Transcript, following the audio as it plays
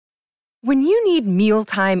When you need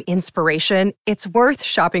mealtime inspiration, it's worth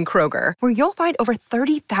shopping Kroger, where you'll find over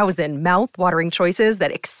 30,000 mouth-watering choices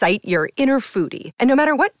that excite your inner foodie. And no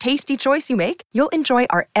matter what tasty choice you make, you'll enjoy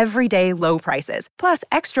our everyday low prices, plus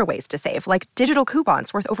extra ways to save, like digital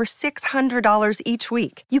coupons worth over $600 each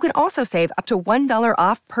week. You can also save up to $1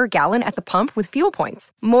 off per gallon at the pump with fuel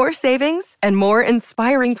points. More savings and more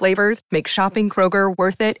inspiring flavors make shopping Kroger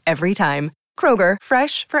worth it every time. Kroger,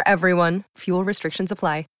 fresh for everyone. Fuel restrictions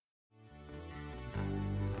apply.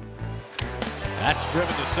 That's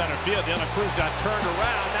driven to center field. De La Cruz got turned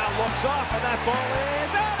around, now looks up, and that ball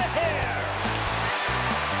is out of here.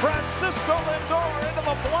 Francisco Lindor into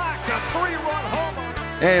the black, a 3-run homer.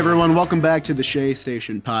 Hey everyone, welcome back to the Shea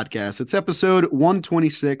Station podcast. It's episode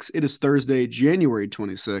 126. It is Thursday, January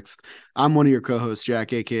 26th. I'm one of your co-hosts,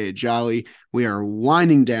 Jack, aka Jolly. We are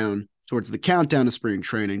winding down towards the countdown to spring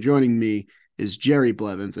training. Joining me is Jerry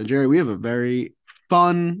Blevins. And Jerry, we have a very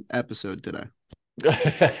fun episode today.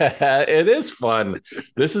 It is fun.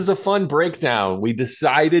 This is a fun breakdown. We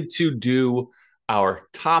decided to do our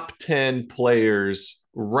top 10 players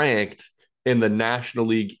ranked in the National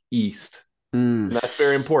League East. And that's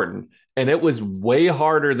very important. And it was way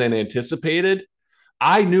harder than anticipated.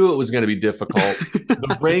 I knew it was going to be difficult.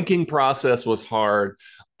 The ranking process was hard.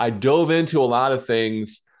 I dove into a lot of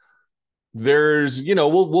things. There's,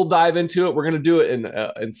 we'll dive into it. We're going to do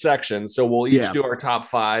it in sections. So we'll each do our top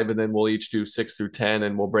 5, and then we'll each do 6 through 10,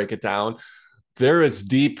 and we'll break it down. There is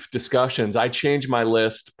deep discussions. I changed my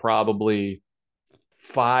list probably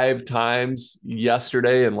 5 times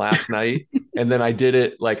yesterday and last night. And then I did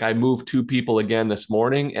it, I moved 2 people again this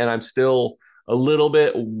morning, and I'm still a little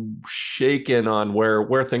bit shaken on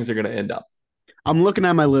where things are going to end up. I'm looking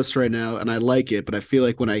at my list right now, and I like it, but I feel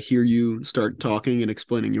like when I hear you start talking and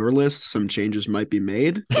explaining your list, some changes might be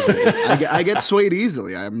made. I get swayed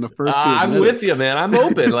easily. I'm the first to admit I'm with you, man. I'm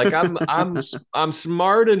open. I'm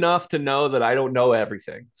smart enough to know that I don't know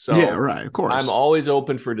everything. So yeah, right. Of course, I'm always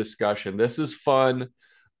open for discussion. This is fun.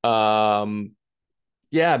 Yeah,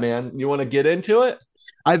 man. You want to get into it?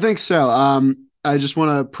 I think so. I just want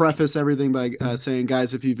to preface everything by saying,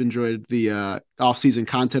 guys, if you've enjoyed the off-season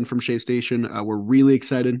content from Shea Station, we're really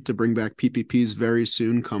excited to bring back PPPs very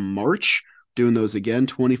soon come March. Doing those again,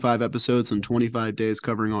 25 episodes in 25 days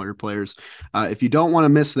covering all your players. If you don't want to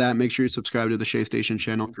miss that, make sure you subscribe to the Shea Station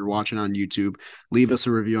channel. If you're watching on YouTube, leave us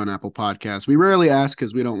a review on Apple Podcasts. We rarely ask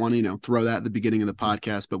because we don't want to, throw that at the beginning of the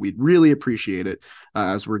podcast, but we'd really appreciate it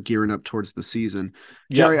as we're gearing up towards the season.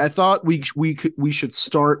 Yep. Jerry, I thought we should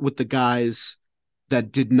start with the guys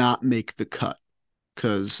that did not make the cut,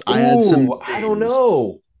 because I had some things. I don't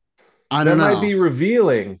know. That might be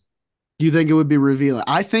revealing. You think it would be revealing?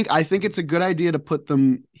 I think it's a good idea to put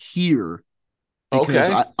them here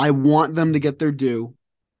because I want them to get their due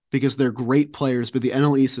because they're great players, but the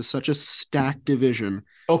NL East is such a stacked division.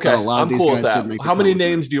 Okay, that a lot of these guys didn't make the cut. How many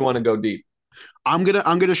names do you want to go deep? I'm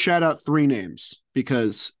gonna shout out 3 names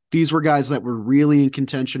because these were guys that were really in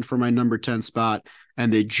contention for my number 10 spot,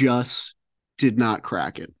 and they just did not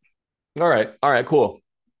crack it. All right, cool.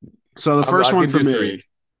 So the first one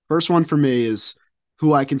for me is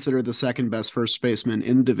who I consider the second best first baseman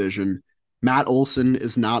in the division. Matt Olson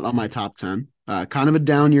is not on my top 10. Kind of a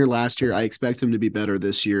down year last year. I expect him to be better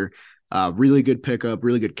this year. Really good pickup,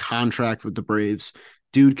 really good contract with the Braves.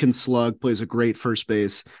 Dude can slug, plays a great first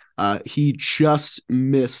base. He just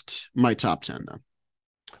missed my top 10 though.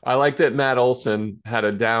 I like that Matt Olson had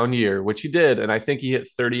a down year, which he did, and I think he hit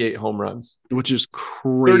 38 home runs. Which is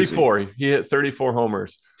crazy. 34. He hit 34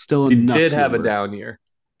 homers. Still he did have a down year.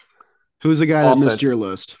 Who's the guy that missed your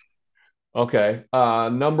list? Okay.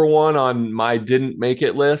 Number 1 on my didn't make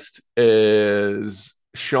it list is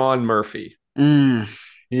Sean Murphy. He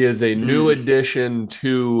is a new addition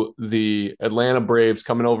to the Atlanta Braves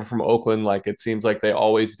coming over from Oakland, like it seems like they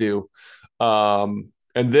always do.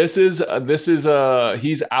 And this is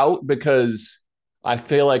he's out because I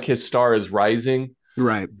feel like his star is rising.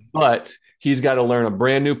 Right. But he's got to learn a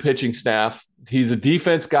brand new pitching staff. He's a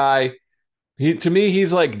defense guy. To me,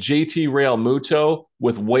 he's like JT Realmuto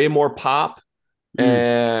with way more pop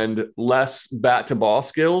and less bat to ball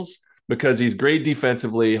skills because he's great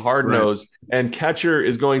defensively, hard-nosed, and catcher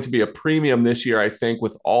is going to be a premium this year, I think,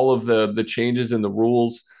 with all of the changes in the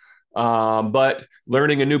rules. But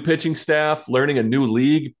learning a new pitching staff, learning a new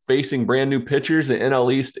league, facing brand new pitchers, the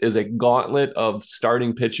NL East is a gauntlet of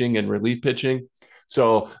starting pitching and relief pitching.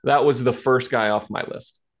 So that was the first guy off my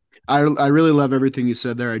list. I really love everything you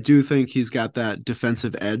said there. I do think he's got that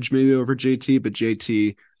defensive edge maybe over JT, but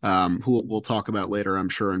JT, who we'll talk about later, I'm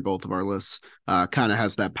sure, in both of our lists, kind of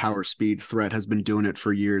has that power speed threat, has been doing it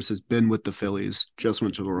for years, has been with the Phillies, just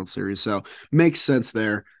went to the World Series. So makes sense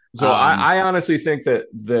there. So I honestly think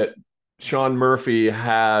that Sean Murphy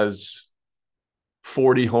has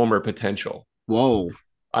 40 homer potential. Whoa.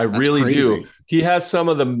 I really do. He has some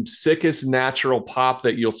of the sickest natural pop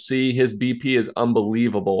that you'll see. His BP is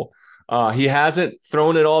unbelievable. He hasn't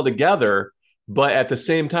thrown it all together, but at the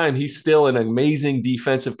same time, he's still an amazing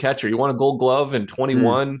defensive catcher. You want a Gold Glove in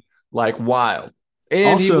 21, like wild.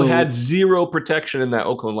 And also, he had zero protection in that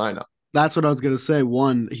Oakland lineup. That's what I was going to say.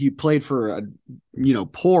 One, he played for a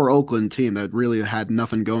poor Oakland team that really had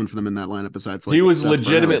nothing going for them in that lineup besides he was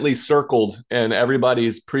legitimately circled in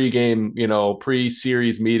everybody's pregame,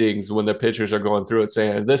 pre-series meetings when the pitchers are going through it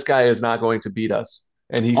saying, this guy is not going to beat us.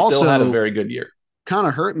 And he still had a very good year. Kind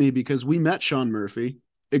of hurt me because we met Sean Murphy.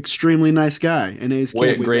 Extremely nice guy. And A's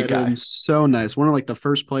kid, we met him. So nice. One of like the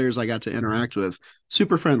first players I got to interact with.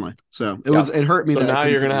 Super friendly. So it hurt me. So now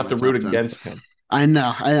you're going to have to root against him. I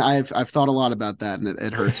know. I've thought a lot about that, and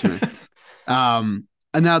it hurts me. And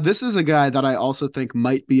now this is a guy that I also think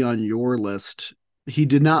might be on your list. He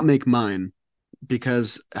did not make mine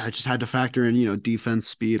because I just had to factor in, defense,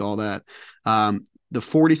 speed, all that. The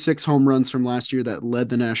 46 home runs from last year that led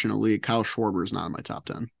the National League, Kyle Schwarber is not in my top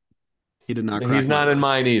 10. He did not. He's not in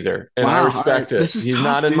mine either, and I respect it. He's tough,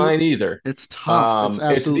 not in mine either. It's tough.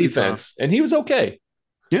 It's defense, and he was okay.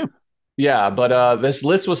 Yeah. Yeah, but this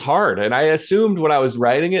list was hard, and I assumed when I was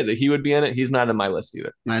writing it that he would be in it. He's not in my list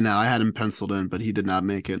either. I know. I had him penciled in, but he did not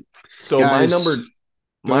make it. So guys,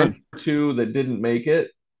 my number 2 that didn't make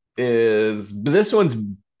it is this one's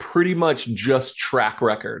pretty much just track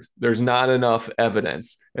record. There's not enough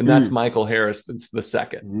evidence, and that's Michael Harris. That's the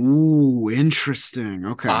second. Ooh, interesting.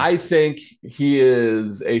 Okay. I think he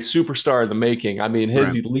is a superstar in the making. I mean,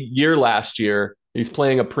 his year last year, he's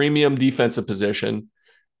playing a premium defensive position.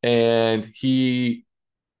 And he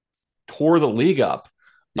tore the league up.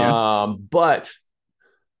 Yeah. But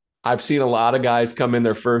I've seen a lot of guys come in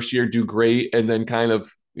their first year, do great, and then kind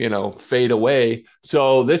of, fade away.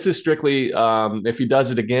 So this is strictly, if he does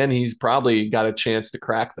it again, he's probably got a chance to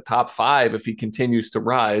crack the top 5 if he continues to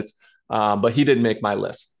rise. But he didn't make my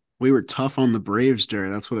list. We were tough on the Braves, Jerry.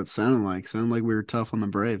 That's what it sounded like. Sounded like we were tough on the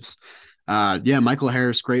Braves. Michael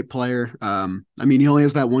Harris, great player. He only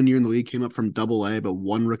has that 1 year in the league, came up from AA, but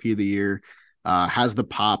won Rookie of the Year, has the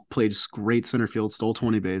pop, played great center field, stole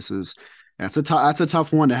 20 bases. That's a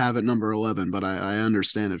tough one to have at number 11, but I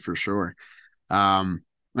understand it for sure. And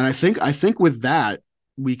I think with that,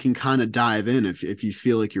 we can kind of dive in if you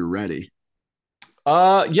feel like you're ready.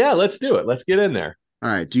 Yeah, let's do it. Let's get in there. All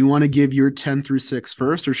right. Do you want to give your 10 through 6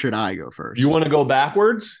 first, or should I go first? You want to go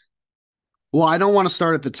backwards? Well, I don't want to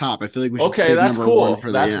start at the top. I feel like we should save that's number cool. 1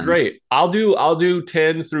 for the end. That's great. I'll do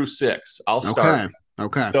 10 through 6. I'll start.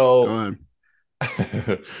 Okay. So go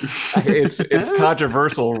ahead. it's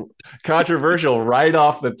controversial right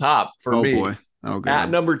off the top for me. Boy. Oh, at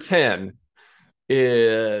number 10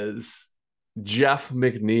 is Jeff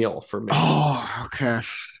McNeil for me. Oh, okay.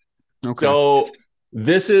 So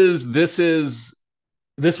this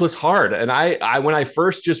was hard, and I when I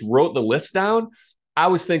first just wrote the list down, I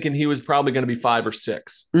was thinking he was probably going to be 5 or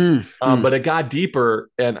 6, but it got deeper,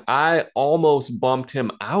 and I almost bumped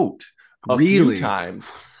him out a few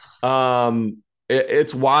times.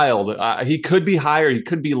 It's wild. He could be higher, he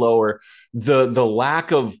could be lower. The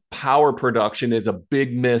lack of power production is a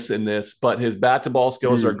big miss in this, but his bat to ball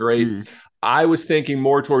skills are great. I was thinking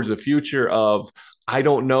more towards the future of, I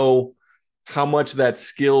don't know how much that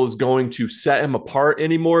skill is going to set him apart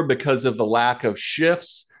anymore because of the lack of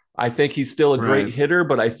shifts. I think he's still a great hitter,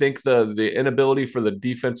 but I think the inability for the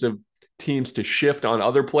defensive teams to shift on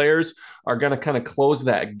other players are going to kind of close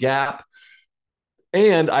that gap.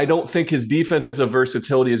 And I don't think his defensive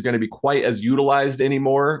versatility is going to be quite as utilized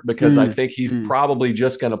anymore because I think he's probably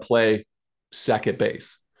just going to play second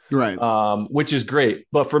base. Right. Which is great.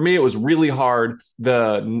 But for me, it was really hard.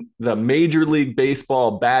 The Major League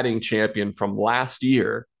Baseball batting champion from last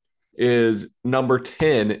year is number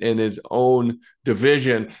 10 in his own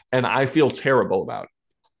division, and I feel terrible about it.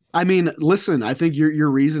 I mean, listen, I think your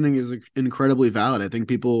reasoning is incredibly valid. I think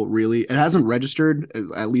people really, it hasn't registered,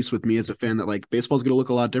 at least with me as a fan, that like baseball's going to look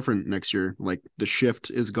a lot different next year. Like the shift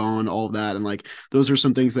is gone, all of that. And like, those are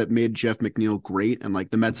some things that made Jeff McNeil great. And like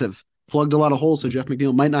the Mets have plugged a lot of holes. So Jeff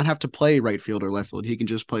McNeil might not have to play right field or left field. He can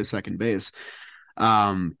just play second base.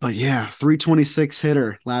 But yeah, 326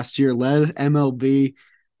 hitter last year, led MLB.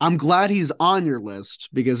 I'm glad he's on your list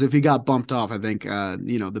because if he got bumped off, I think,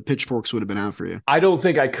 the pitchforks would have been out for you. I don't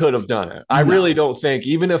think I could have done it. I really don't think,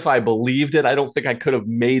 even if I believed it, I don't think I could have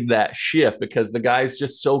made that shift because the guy's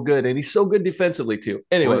just so good and he's so good defensively too.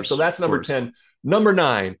 Anyway, so that's number 10. Number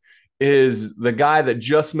 9 is the guy that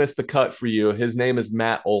just missed the cut for you. His name is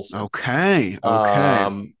Matt Olson. Okay.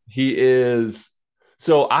 He is.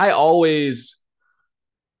 So I always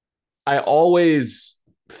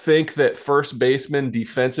think that first basemen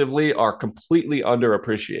defensively are completely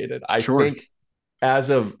underappreciated. I think as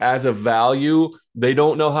a value, they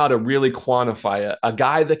don't know how to really quantify it. A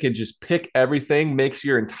guy that can just pick everything makes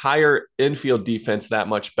your entire infield defense that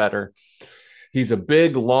much better. He's a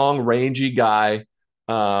big, long, rangy guy.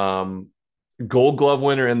 Gold Glove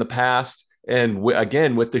winner in the past. And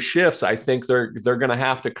again, with the shifts, I think they're going to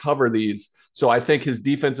have to cover these. So I think his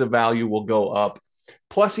defensive value will go up.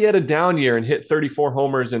 Plus, he had a down year and hit 34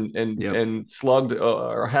 homers and slugged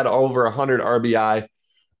or had over 100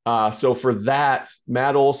 RBI. So for that,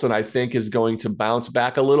 Matt Olson, I think, is going to bounce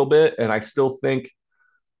back a little bit. And I still think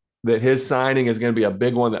that his signing is going to be a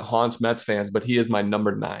big one that haunts Mets fans, but he is my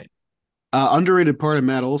number 9. Underrated part of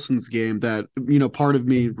Matt Olson's game that, part of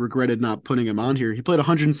me regretted not putting him on here. He played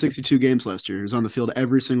 162 games last year. He was on the field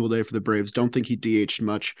every single day for the Braves. Don't think he DH'd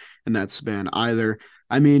much in that span either.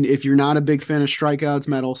 I mean, if you're not a big fan of strikeouts,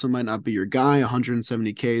 Matt Olson might not be your guy.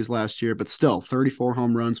 170 Ks last year, but still 34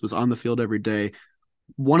 home runs, was on the field every day.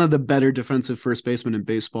 One of the better defensive first basemen in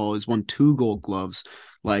baseball. He's won 2 Gold Gloves.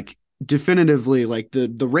 Like, definitively, like the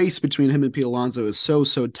race between him and Pete Alonso is so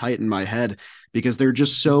tight in my head because they're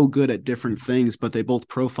just so good at different things, but they both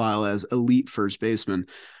profile as elite first basemen.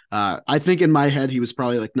 I think in my head he was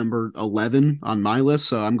probably like number 11 on my list,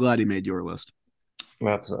 so I'm glad he made your list.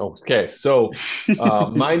 That's okay. So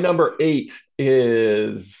my number 8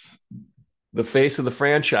 is the face of the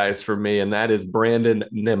franchise for me, and that is Brandon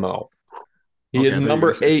Nimmo. He is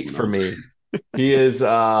number 8 for me. He is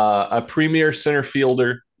a premier center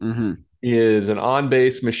fielder. Mm-hmm. He is an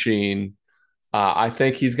on-base machine. I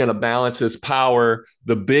think he's going to balance his power.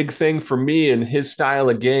 The big thing for me in his style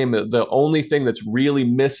of game, the only thing that's really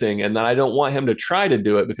missing, and that I don't want him to try to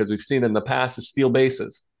do it because we've seen in the past, is steal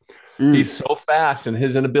bases. He's so fast, and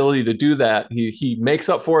his inability to do that, he makes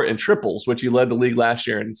up for it in triples, which he led the league last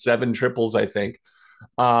year in 7 triples, I think.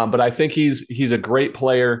 But I think he's a great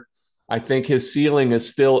player. I think his ceiling is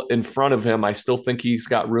still in front of him. I still think he's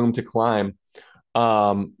got room to climb.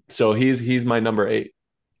 So he's my number 8.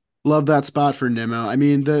 Love that spot for Nimmo. I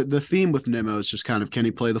mean, the theme with Nimmo is just kind of, can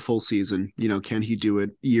he play the full season? Can he do it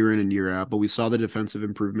year in and year out? But we saw the defensive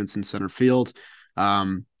improvements in center field.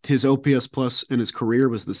 His OPS plus in his career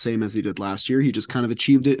was the same as he did last year. He just kind of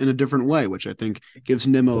achieved it in a different way, which I think gives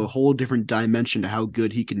Nimmo a whole different dimension to how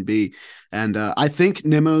good he can be. And I think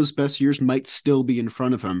Nimmo's best years might still be in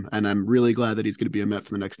front of him. And I'm really glad that he's going to be a Met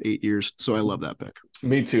for the next 8 years. So I love that pick.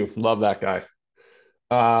 Me too. Love that guy.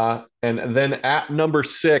 And then at number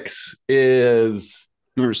 6 is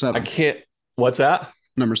number 7. What's that?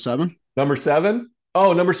 Number 7. Number 7?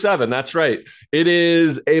 Oh, number 7. That's right. It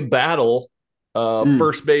is a battle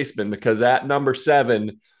first baseman, because at number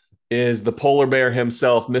 7 is the polar bear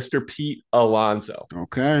himself, Mr. Pete Alonso.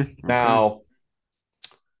 Okay. Now,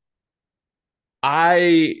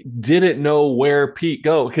 I didn't know where Pete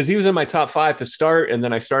go because he was in my top 5 to start, and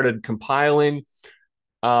then I started compiling.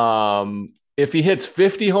 If he hits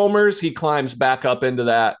 50 homers, he climbs back up into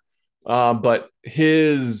that. But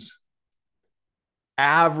his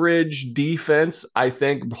average defense, I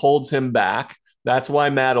think, holds him back. That's why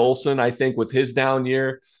Matt Olson, I think, with his down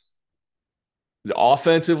year,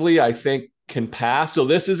 offensively, I think can pass. So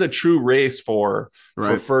this is a true race for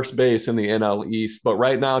first base in the NL East. But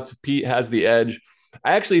right now, Pete has the edge.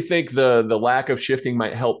 I actually think the lack of shifting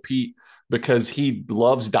might help Pete because he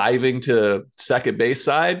loves diving to second base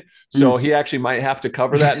side. So he actually might have to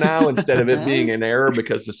cover that now instead of it being an error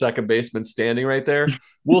because the second baseman's standing right there.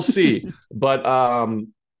 We'll see. But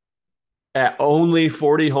at only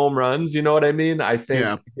 40 home runs, you know what I mean? I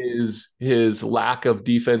think his lack of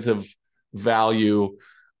defensive value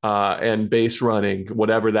and base running,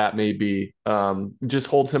 whatever that may be, just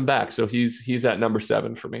holds him back. So he's at number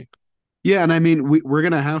 7 for me. Yeah, and I mean, we're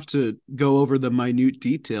going to have to go over the minute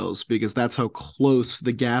details because that's how close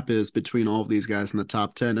the gap is between all of these guys in the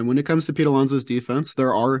top 10. And when it comes to Pete Alonso's defense,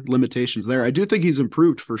 there are limitations there. I do think he's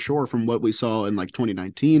improved for sure from what we saw in like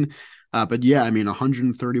 2019. But yeah, I mean,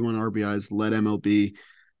 131 RBIs, led MLB,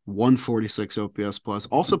 146 OPS plus,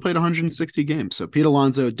 also played 160 games. So Pete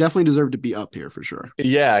Alonso definitely deserved to be up here for sure.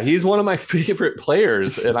 Yeah, he's one of my favorite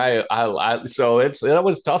players. And so that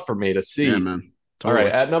was tough for me to see. Yeah, man. Totally. All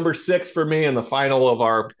right, at number 6 for me in the final of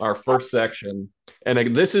our first section,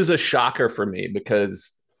 and this is a shocker for me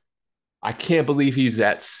because I can't believe he's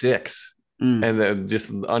at 6. And then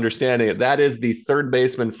just understanding it, that is the third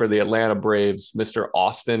baseman for the Atlanta Braves, Mr.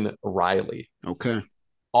 Austin Riley. Okay.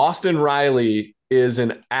 Austin Riley is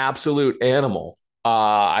an absolute animal.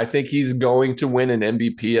 I think he's going to win an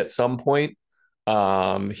MVP at some point.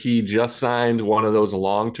 He just signed one of those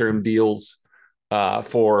long-term deals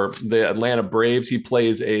for the Atlanta Braves. He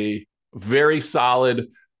plays a very solid,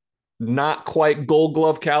 not quite Gold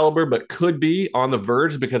Glove caliber, but could be on the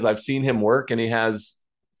verge because I've seen him work, and he has,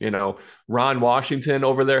 Ron Washington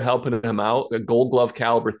over there helping him out, a Gold Glove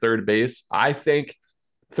caliber third base. I think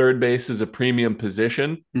third base is a premium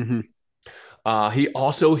position. Mm-hmm. He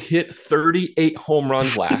also hit 38 home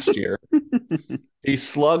runs last year. He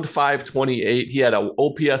slugged 528. He had an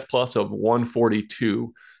OPS plus of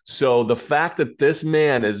 142. So the fact that this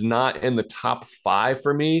man is not in the top 5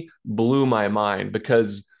 for me blew my mind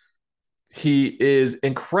because he is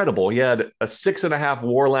incredible. He had a 6.5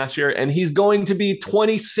 WAR last year, and he's going to be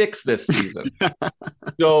 26 this season.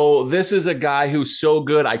 So this is a guy who's so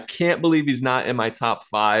good. I can't believe he's not in my top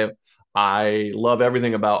 5. I love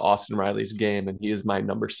everything about Austin Riley's game, and he is my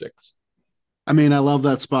number 6. I mean, I love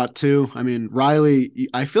that spot too. I mean, Riley,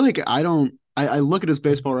 I feel like I look at his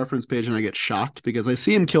baseball reference page and I get shocked because I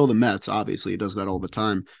see him kill the Mets. Obviously, he does that all the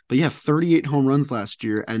time. But yeah, 38 home runs last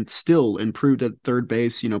year and still improved at third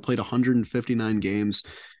base, played 159 games.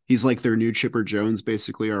 He's like their new Chipper Jones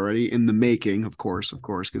basically already in the making, of course,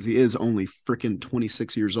 because he is only freaking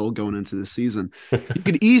 26 years old going into the season. You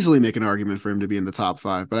could easily make an argument for him to be in the top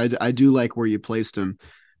 5, but I do like where you placed him.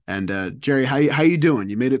 And Jerry, how you doing?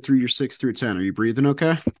 You made it through your 6 through 10. Are you breathing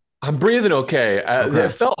okay? I'm breathing okay. It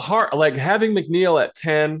felt hard. Like having McNeil at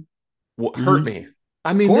 10 hurt me.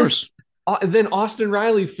 I mean, then Austin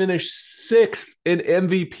Riley finished 6th in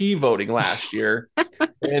MVP voting last year,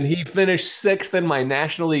 and he finished 6th in my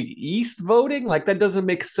National League East voting. Like that doesn't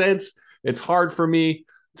make sense. It's hard for me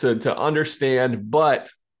to understand, but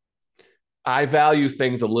I value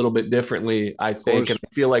things a little bit differently, I think, and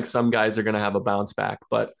I feel like some guys are going to have a bounce back,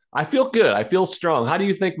 but I feel good. I feel strong. How do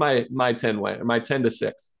you think my 10 went? My 10 to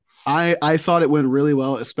 6? I thought it went really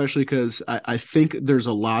well, especially because I think there's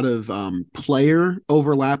a lot of player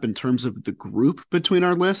overlap in terms of the group between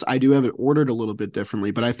our lists. I do have it ordered a little bit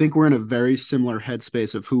differently, but I think we're in a very similar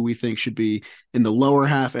headspace of who we think should be in the lower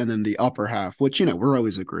half and then the upper half, which, we're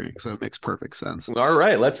always agreeing. So it makes perfect sense. All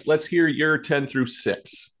right, let's hear your 10 through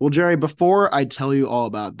 6. Well, Jerry, before I tell you all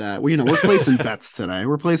about that, we're placing bets today.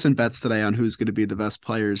 We're placing bets today on who's going to be the best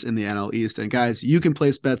players in the NL East. And guys, you can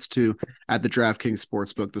place bets too at the DraftKings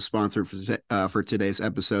Sportsbook, the sponsor for today's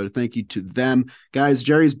episode. Thank you to them. Guys,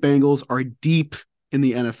 Jerry's Bengals are deep in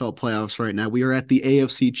the NFL playoffs right now. We are at the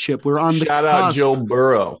AFC chip. We're on the cusp. Out Joe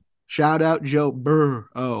Burrow. Shout out Joe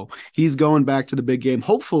Burrow. He's going back to the big game,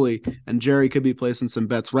 hopefully, and Jerry could be placing some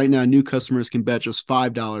bets. Right now, new customers can bet just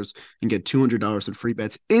 $5 and get $200 in free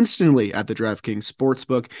bets instantly at the DraftKings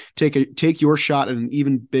Sportsbook. Take your shot at an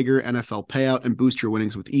even bigger NFL payout and boost your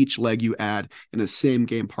winnings with each leg you add in a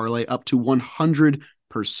same-game parlay up to 100%.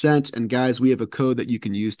 And guys, we have a code that you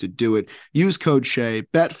can use to do it. Use code Shea,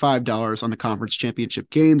 bet $5 on the conference championship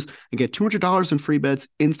games, and get $200 in free bets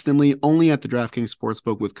instantly only at the DraftKings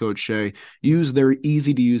Sportsbook with code Shea. Use their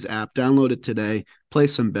easy-to-use app. Download it today.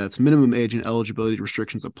 Place some bets. Minimum age and eligibility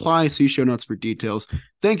restrictions apply. See show notes for details.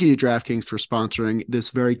 Thank you to DraftKings for sponsoring this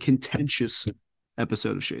very contentious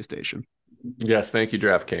episode of Shea Station. Yes, thank you,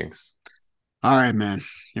 DraftKings. All right, man.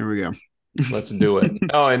 Here we go. Let's do it.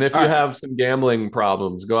 Oh, and if you have some gambling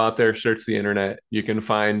problems, go out there, search the internet. You can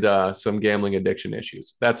find some gambling addiction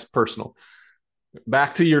issues. That's personal.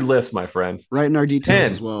 Back to your list, my friend. Write in our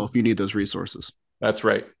details as well if you need those resources. That's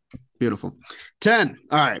right. Beautiful. 10.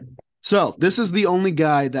 All right. So this is the only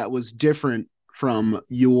guy that was different from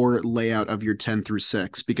your layout of your 10 through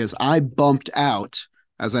 6 because I bumped out,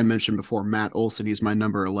 as I mentioned before, Matt Olson. He's my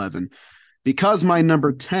number 11. Because my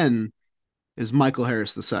number 10 is Michael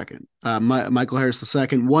Harris II. Michael Harris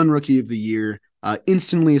II, one Rookie of the Year,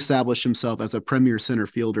 instantly established himself as a premier center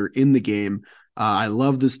fielder in the game. I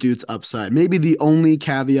love this dude's upside. Maybe the only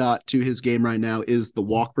caveat to his game right now is the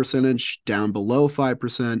walk percentage down below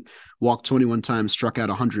 5%, walked 21 times, struck out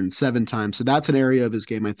 107 times. So that's an area of his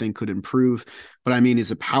game I think could improve. But I mean,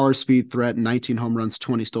 he's a power speed threat, 19 home runs,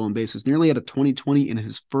 20 stolen bases, nearly at a 2020 in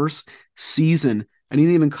his first season. And he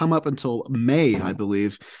didn't even come up until May, I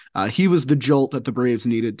believe. He was the jolt that the Braves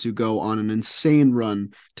needed to go on an insane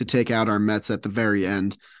run to take out our Mets at the very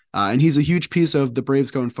end. And he's a huge piece of the Braves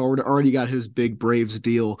going forward. Already got his big Braves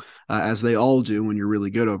deal, as they all do when you're really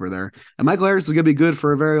good over there. And Michael Harris is going to be good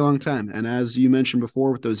for a very long time. And as you mentioned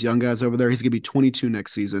before with those young guys over there, he's going to be 22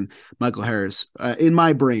 next season. Michael Harris, in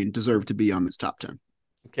my brain, deserved to be on this top 10.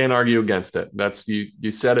 Can't argue against it. That's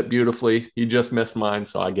you said it beautifully. You just missed mine,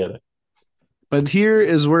 so I get it. But here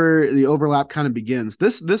is where the overlap kind of begins.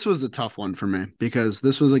 This was a tough one for me because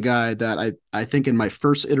this was a guy that I think in my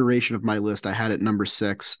first iteration of my list I had at number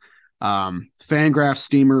 6. Fangraph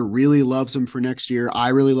Steamer really loves him for next year. I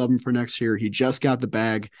really love him for next year. He just got the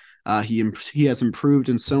bag. He has improved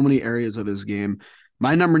in so many areas of his game.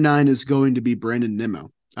 My number 9 is going to be Brandon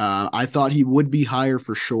Nimmo. I thought he would be higher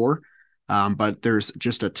for sure, but there's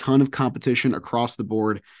just a ton of competition across the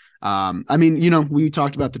board. I mean, we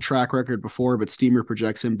talked about the track record before, but Steamer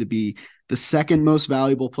projects him to be the second most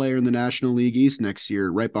valuable player in the National League East next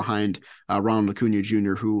year, right behind Ronald Acuna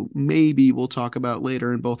Jr., who maybe we'll talk about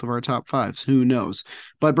later in both of our top 5s. Who knows?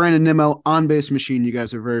 But Brandon Nimmo, on-base machine, you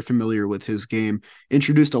guys are very familiar with his game.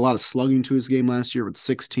 Introduced a lot of slugging to his game last year with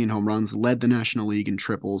 16 home runs, led the National League in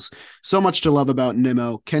triples. So much to love about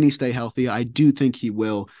Nimmo. Can he stay healthy? I do think he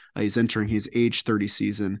will. He's entering his age 30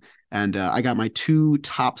 season. And I got my 2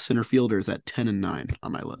 top center fielders at 10 and 9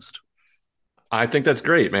 on my list. I think that's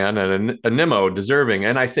great, man. And a Nimmo deserving.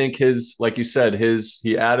 And I think like you said,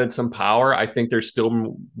 he added some power. I think there's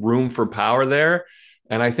still room for power there.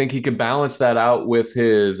 And I think he could balance that out with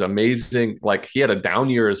his amazing, he had a down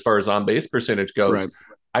year as far as on base percentage goes. Right.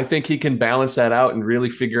 I think he can balance that out and really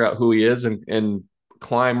figure out who he is and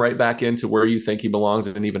climb right back into where you think he belongs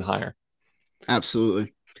and even higher.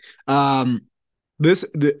 Absolutely.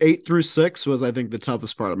 The 8 through 6 was, I think, the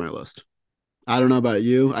toughest part of my list. I don't know about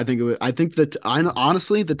you.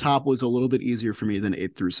 Honestly, the top was a little bit easier for me than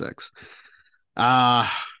 8 through 6.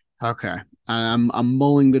 Okay. I'm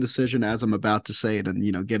mulling the decision as I'm about to say it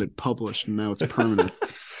and, get it published, and now it's permanent.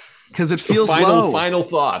 Because it feels low. Final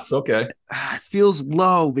thoughts. Okay. It feels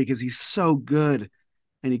low because he's so good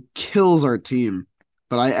and he kills our team.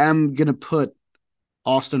 But I am going to put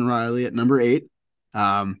Austin Riley at number 8.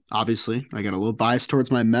 Obviously, I got a little bias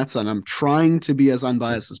towards my Mets, and I'm trying to be as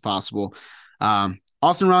unbiased as possible.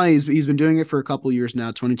 Austin Riley, he's been doing it for a couple of years now.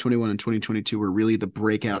 2021 and 2022 were really the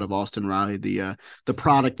breakout of Austin Riley, the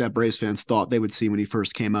product that Braves fans thought they would see when he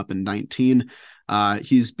first came up in 19.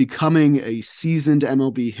 He's becoming a seasoned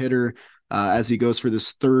MLB hitter as he goes for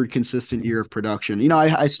this 3rd consistent year of production.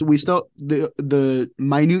 We still the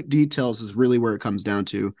minute details is really where it comes down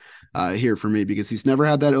to here for me, because he's never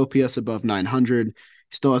had that OPS above 900. He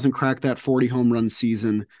still hasn't cracked that 40 home run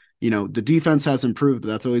season. The defense has improved, but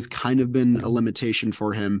that's always kind of been a limitation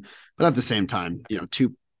for him. But at the same time,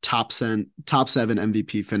 2 top 7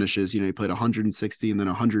 MVP finishes. He played 160 and then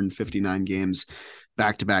 159 games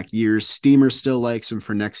back-to-back years. Steamer still likes him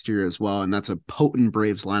for next year as well, and that's a potent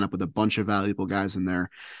Braves lineup with a bunch of valuable guys in there.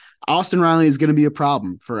 Austin Riley is going to be a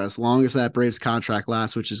problem for as long as that Braves contract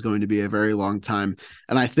lasts, which is going to be a very long time.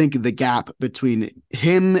 And I think the gap between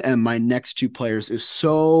him and my next 2 players is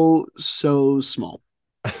so small.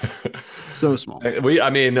 So small.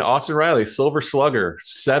 Austin Riley, Silver Slugger,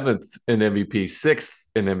 7th in MVP, 6th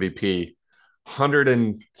in MVP,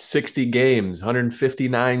 160 games,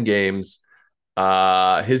 159 games.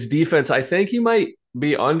 His defense, I think you might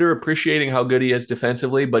be underappreciating how good he is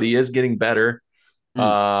defensively, but he is getting better.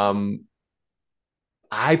 I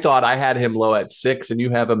thought I had him low at 6 and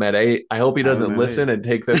you have him at 8. I hope he doesn't listen and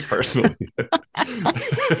take this personally.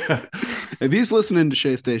 If he's listening to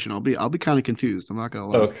Shea Station, I'll be kind of confused. I'm not gonna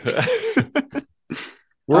lie. Okay.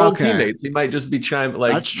 We're all teammates. He might just be chiming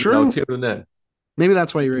that's true. Tuning in. Maybe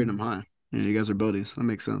that's why you rated him high. You guys are buddies. That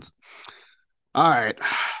makes sense. All right.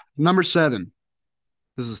 Number 7.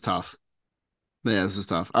 This is tough. Yeah, this is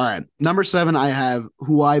tough. All right. Number 7, I have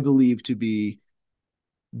who I believe to be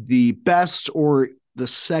the best or the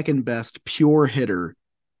second best pure hitter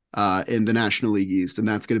in the National League East, and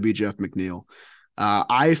that's going to be Jeff McNeil.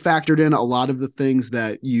 I factored in a lot of the things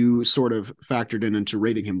that you sort of factored into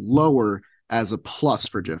rating him lower as a plus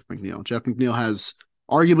for Jeff McNeil. Jeff McNeil has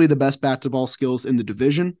arguably the best bat-to-ball skills in the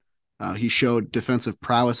division. He showed defensive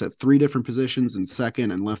prowess at 3 different positions in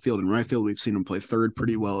second and left field and right field. We've seen him play third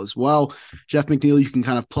pretty well as well. Jeff McNeil, you can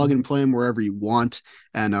kind of plug and play him wherever you want.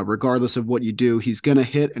 And regardless of what you do, he's going to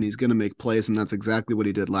hit and he's going to make plays. And that's exactly what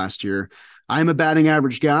he did last year. I'm a batting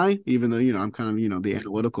average guy, even though, I'm kind of, the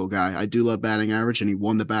analytical guy. I do love batting average, and he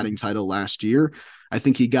won the batting title last year. I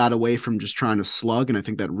think he got away from just trying to slug, and I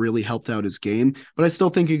think that really helped out his game. But I still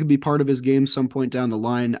think it could be part of his game some point down the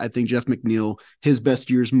line. I think Jeff McNeil, his best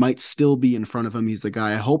years might still be in front of him. He's a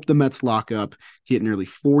guy I hope the Mets lock up. He hit nearly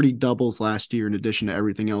 40 doubles last year in addition to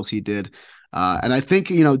everything else he did. And I think,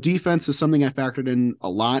 defense is something I factored in a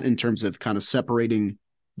lot in terms of kind of separating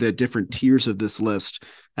the different tiers of this list.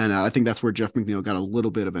 And I think that's where Jeff McNeil got a little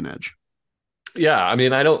bit of an edge. Yeah,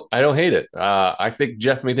 I don't hate it. I think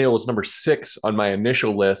Jeff McNeil was number 6 on my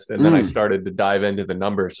initial list, and then I started to dive into the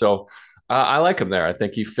numbers. So I like him there. I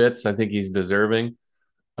think he fits. I think he's deserving.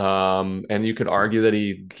 And you could argue that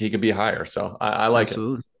he could be higher. So I like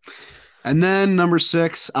Absolutely. It. And then number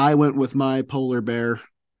 6, I went with my polar bear,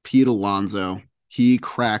 Pete Alonso. He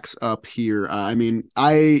cracks up here. I mean,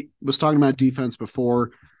 I was talking about defense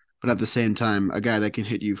before, but at the same time, a guy that can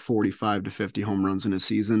hit you 45 to 50 home runs in a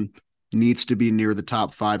season needs to be near the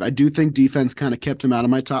top 5. I do think defense kind of kept him out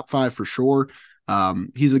of my top 5 for sure.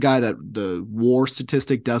 He's a guy that the WAR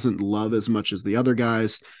statistic doesn't love as much as the other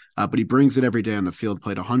guys, but he brings it every day on the field.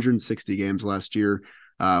 Played 160 games last year.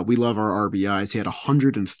 We love our RBIs. He had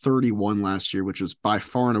 131 last year, which was by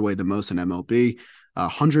far and away the most in MLB.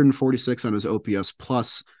 146 on his OPS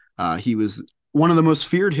plus. He was one of the most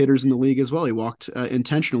feared hitters in the league as well. He walked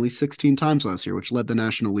intentionally 16 times last year, which led the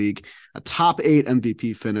National League. A top 8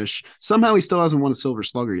 MVP finish. Somehow he still hasn't won a Silver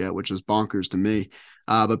Slugger yet, which is bonkers to me.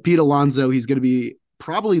 But Pete Alonso, he's going to be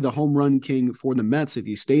probably the home run king for the Mets if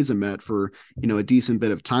he stays a Met for, a decent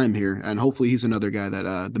bit of time here. And hopefully he's another guy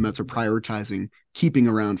that the Mets are prioritizing keeping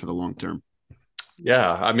around for the long term.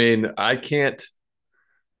 Yeah, I mean, I can't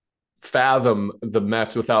fathom the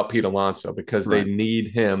Mets without Pete Alonso because they need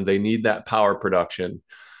him. They need that power production.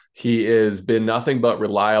 He has been nothing but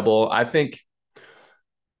reliable. I think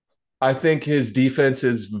his defense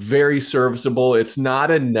is very serviceable. It's not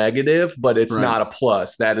a negative, but it's not a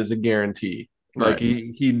plus. That is a guarantee. Like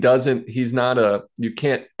he's not you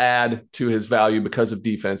can't add to his value because of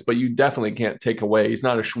defense, but you definitely can't take away. He's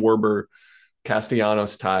not a Schwarber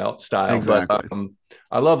Castellanos style. Exactly. But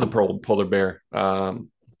I love the polar bear.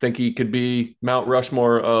 Think he could be Mount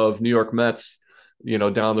Rushmore of New York Mets,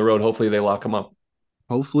 down the road. Hopefully they lock him up.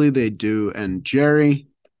 Hopefully they do. And Jerry,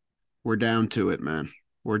 we're down to it, man.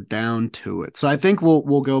 We're down to it. So I think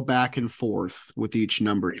we'll go back and forth with each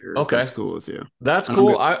number here. Okay. If that's cool with you. That's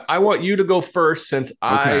cool. I want you to go first since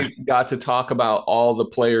I got to talk about all the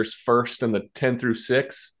players first in the 10 through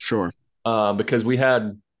 6. Sure. Because we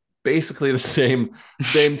had basically the same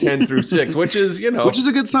 10 through 6, which is, which is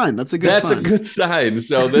a good sign. That's a good sign.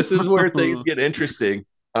 So this is where things get interesting.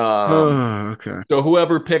 Okay. So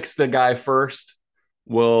whoever picks the guy first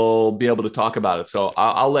will be able to talk about it. So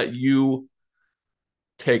I'll let you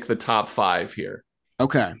take the top 5 here.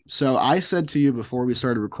 Okay. So I said to you before we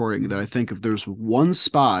started recording that I think if there's one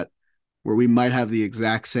spot where we might have the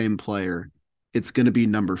exact same player, it's going to be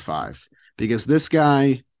number 5 because this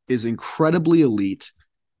guy is incredibly elite.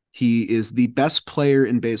 He is the best player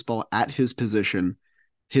in baseball at his position.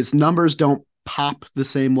 His numbers don't pop the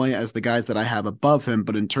same way as the guys that I have above him,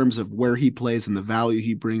 but in terms of where he plays and the value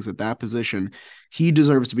he brings at that position, he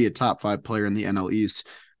deserves to be a top 5 player in the NL East.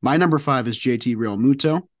 My number 5 is JT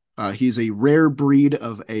Realmuto. He's a rare breed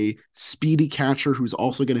of a speedy catcher who's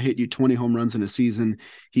also going to hit you 20 home runs in a season.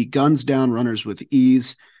 He guns down runners with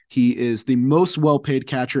ease. He is the most well-paid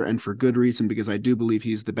catcher, and for good reason, because I do believe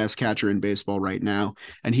he's the best catcher in baseball right now.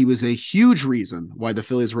 And he was a huge reason why the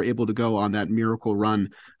Phillies were able to go on that miracle run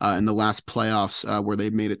in the last playoffs where they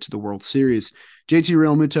made it to the World Series. JT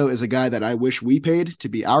Realmuto is a guy that I wish we paid to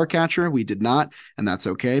be our catcher. We did not, and that's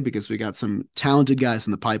okay because we got some talented guys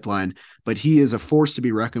in the pipeline. But he is a force to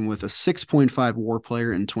be reckoned with, a 6.5 WAR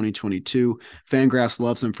player in 2022. Fangraphs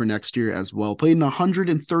loves him for next year as well. Played in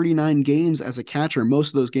 139 games as a catcher, most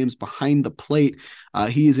of those games behind the plate.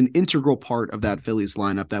 He is an integral part of that Phillies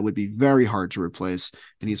lineup that would be very hard to replace,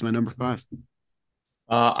 and he's my number 5.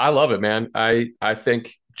 I love it, man. I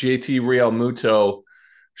think JT Realmuto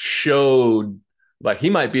showed like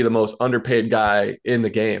he might be the most underpaid guy in the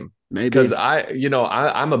game. Maybe because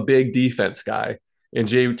I'm a big defense guy, and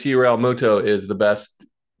JT Realmuto is the best,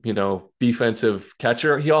 defensive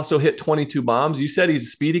catcher. He also hit 22 bombs. You said he's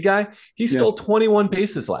a speedy guy. He stole 21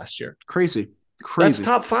 bases last year. Crazy. That's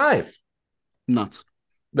top 5. Nuts.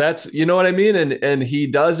 That's, you know what I mean? And he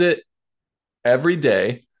does it every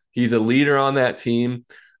day. He's a leader on that team.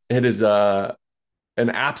 It is an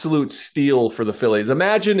absolute steal for the Phillies.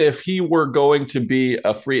 Imagine if he were going to be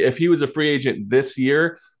if he was a free agent this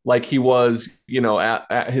year, like he was,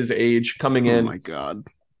 at his age coming in. Oh my God.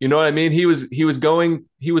 You know what I mean? He was a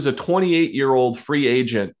 28-year-old free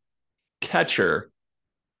agent catcher,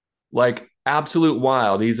 like absolute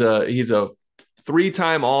wild. He's a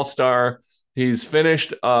 3-time All-Star. He's finished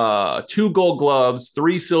 2 Gold Gloves,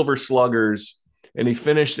 3 Silver Sluggers, and he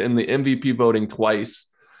finished in the MVP voting twice.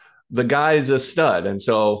 The guy is a stud, and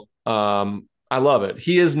so I love it.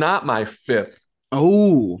 He is not my 5th.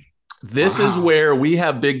 Oh, this is where we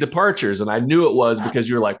have big departures, and I knew it was because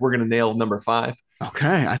you're like, we're going to nail number 5.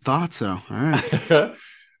 Okay, I thought so. All right.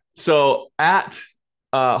 So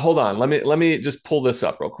hold on, let me just pull this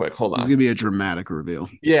up real quick. Hold on. It's going to be a dramatic reveal.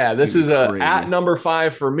 Yeah, this is at number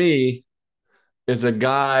 5 for me is a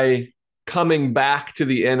guy coming back to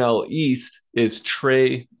the NL East is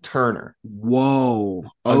Trey Turner. Whoa.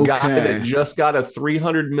 A guy that Okay. just got a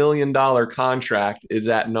 $300 million contract is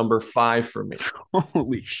at number 5 for me.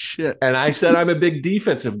 Holy shit. And I said I'm a big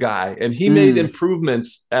defensive guy, and he made Mm,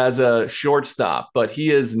 improvements as a shortstop, but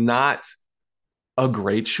he is not a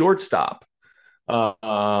great shortstop.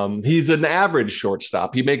 He's an average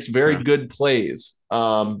shortstop. He makes very okay. good plays,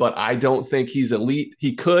 but I don't think he's elite.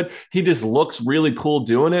 He just looks really cool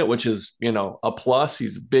doing it, which is, a plus.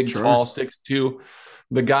 He's big, Sure. tall, 6'2".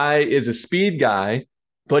 The guy is a speed guy,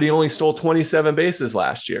 but he only stole 27 bases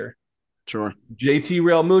last year. Sure. JT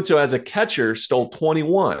Realmuto as a catcher stole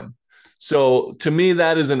 21. So to me,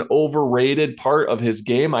 that is an overrated part of his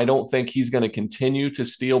game. I don't think he's going to continue to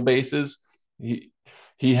steal bases. He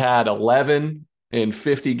had 11 in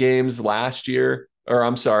 50 games last year, or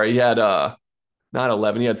I'm sorry, he had not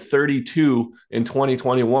 11, he had 32 in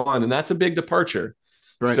 2021, and that's a big departure.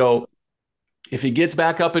 Right. So if he gets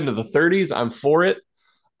back up into the 30s, I'm for it.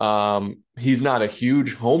 He's not a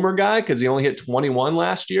huge homer guy because he only hit 21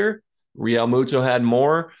 last year. Realmuto had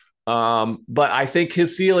more. But I think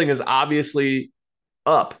his ceiling is obviously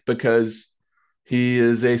up because he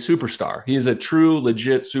is a superstar. He is a true,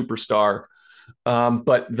 legit superstar.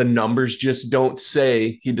 But the numbers just don't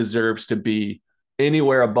say he deserves to be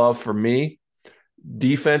anywhere above for me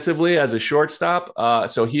defensively as a shortstop.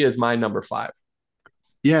 So he is my number 5.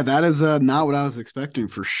 Yeah, that is not what I was expecting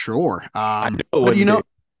for sure. I know it But wouldn't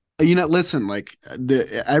be. listen, like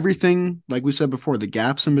the everything, like we said before, the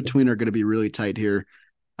gaps in between are going to be really tight here.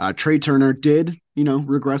 Trey Turner did,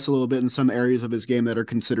 regress a little bit in some areas of his game that are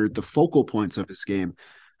considered the focal points of his game.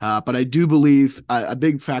 But I do believe a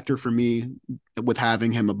big factor for me with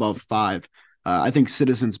having him above 5. I think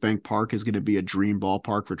Citizens Bank Park is going to be a dream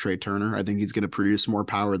ballpark for Trey Turner. I think he's going to produce more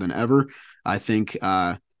power than ever. I think,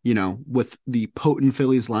 with the potent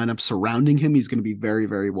Phillies lineup surrounding him, he's going to be very,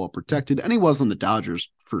 very well protected. And he was on the Dodgers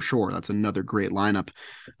for sure. That's another great lineup.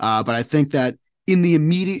 But I think that in the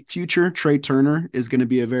immediate future, Trey Turner is going to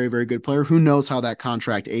be a very, very good player. Who knows how that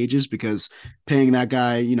contract ages, because paying that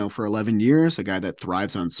guy, for 11 years, a guy that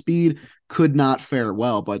thrives on speed, could not fare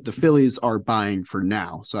well. But the Phillies are buying for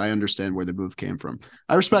now. So I understand where the move came from.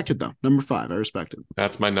 I respect it, though. Number 5, I respect it.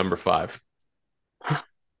 That's my number 5.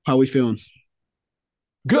 How we feeling?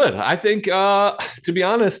 Good. I think, to be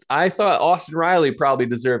honest, I thought Austin Riley probably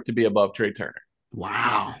deserved to be above Trey Turner.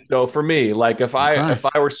 Wow. So for me, like if Okay.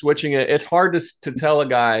 I were switching it, it's hard to tell a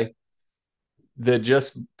guy that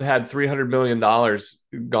just had $300 million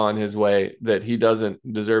gone his way that he doesn't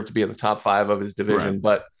deserve to be in the top 5 of his division. Right.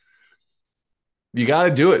 But you got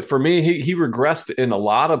to do it. For me, he regressed in a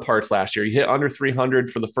lot of parts last year. He hit under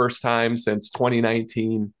 300 for the first time since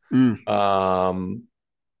 2019. Mm.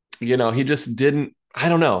 He just didn't. I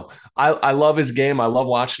don't know. I love his game. I love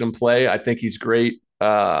watching him play. I think he's great.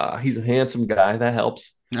 He's a handsome guy. That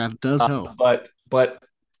helps. That does help. But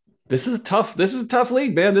this is a tough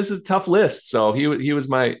league, man. This is a tough list. So he was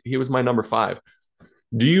my number 5.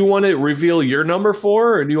 Do you want to reveal your number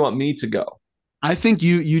 4, or do you want me to go? I think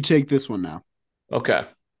you take this one now. Okay.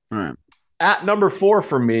 All right. At number 4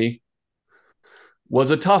 for me was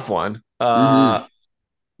a tough one. Mm-hmm.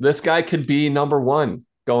 This guy could be number 1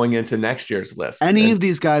 going into next year's list. Any of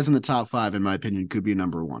these guys in the top 5, in my opinion, could be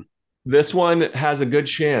number 1. This one has a good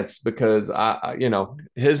chance because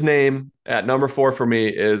his name at number 4 for me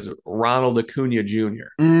is Ronald Acuna Jr.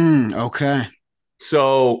 Okay.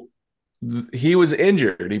 So he was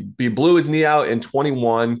injured. He blew his knee out in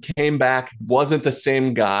 21, came back, wasn't the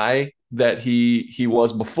same guy that he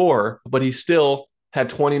was before, but he still had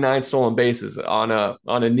 29 stolen bases on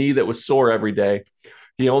a knee that was sore every day.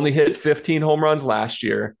 He only hit 15 home runs last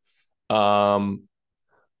year.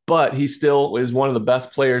 But he still is one of the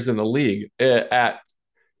best players in the league at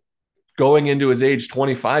going into his age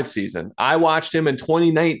 25 season. I watched him in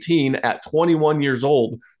 2019 at 21 years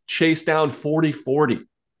old chase down 40-40.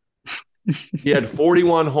 He had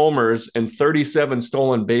 41 homers and 37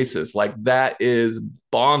 stolen bases. Like, that is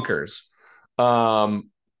bonkers.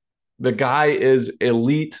 The guy is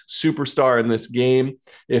elite superstar in this game.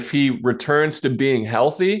 If he returns to being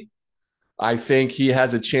healthy, I think he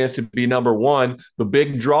has a chance to be number 1. The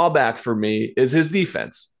big drawback for me is his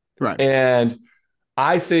defense. Right. And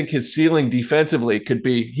I think his ceiling defensively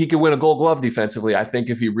he could win a Gold Glove defensively. I think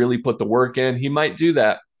if he really put the work in, he might do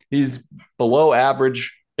that. He's below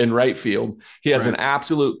average in right field. He has an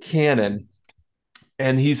absolute cannon,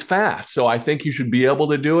 and he's fast. So I think he should be able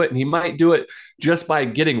to do it, and he might do it just by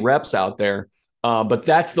getting reps out there. But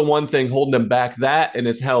that's the one thing holding him back, that and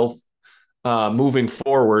his health moving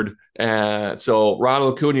forward. And so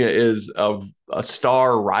Ronald Acuna is a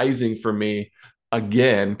star rising for me.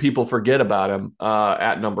 Again, people forget about him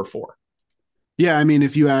at number 4. Yeah, I mean,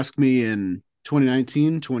 if you ask me in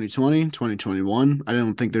 2019, 2020, 2021, I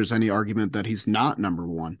don't think there's any argument that he's not number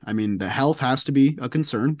one. I mean, the health has to be a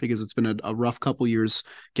concern because it's been a rough couple years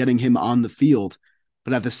getting him on the field.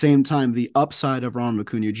 But at the same time, the upside of Ronald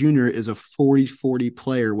Acuna Jr. is a 40-40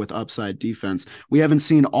 player with upside defense. We haven't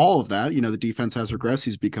seen all of that. The defense has regressed.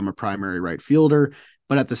 He's become a primary right fielder.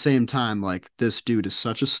 But at the same time, like, this dude is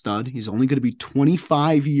such a stud. He's only going to be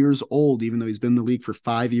 25 years old, even though he's been in the league for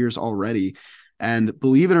 5 years already. And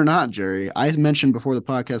believe it or not, Jerry, I mentioned before the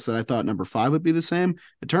podcast that I thought number 5 would be the same.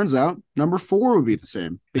 It turns out number 4 would be the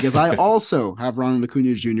same because I also have Ronald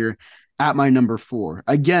Acuna Jr. at my number 4.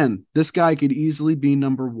 Again, this guy could easily be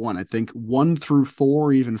number 1. I think 1 through 4,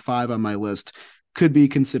 or even 5 on my list could be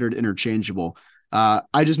considered interchangeable.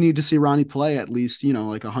 I just need to see Ronnie play at least,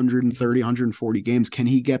 like 130, 140 games. Can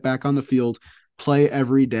he get back on the field, play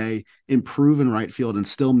every day, improve in right field, and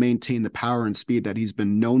still maintain the power and speed that he's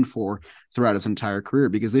been known for throughout his entire career?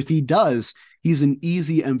 Because if he does, he's an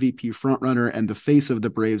easy MVP frontrunner and the face of the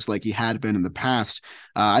Braves like he had been in the past.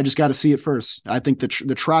 I just got to see it first. I think the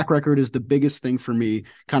track record is the biggest thing for me,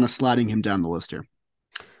 kind of sliding him down the list here.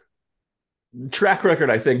 Track record,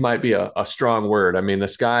 I think, might be a strong word. I mean,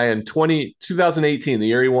 this guy in 2018, the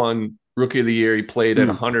year he won Rookie of the Year, he played in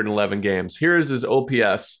 111 games. Here is his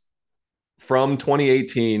OPS from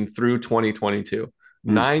 2018 through 2022.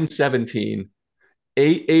 917,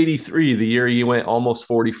 883 the year he went almost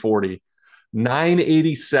 40-40,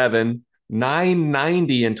 987,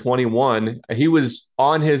 990 in 21. He was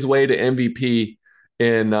on his way to MVP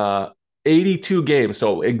in 82 games.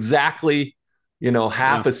 So exactly,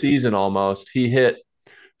 half a season almost. He hit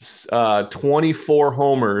 24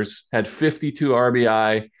 homers, had 52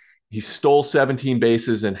 RBI. He stole 17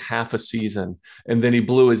 bases in half a season, and then he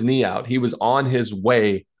blew his knee out. He was on his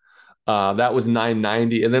way. That was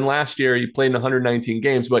 990. And then last year he played in 119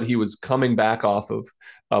 games, but he was coming back off of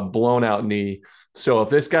a blown out knee. So if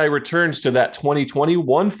this guy returns to that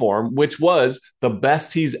 2021 form, which was the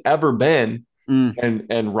best he's ever been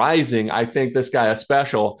and rising, I think this guy is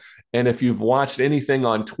special. And if you've watched anything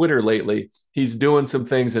on Twitter lately, he's doing some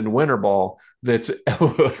things in winter ball that's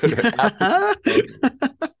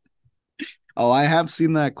Oh, I have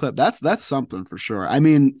seen that clip. That's something for sure. I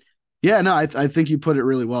mean, yeah, no, I think you put it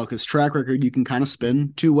really well because track record you can kind of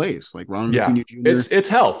spin two ways. Like Ronald Acuna Jr. It's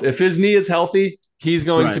health. If his knee is healthy, he's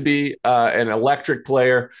going to be an electric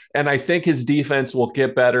player, and I think his defense will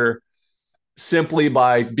get better simply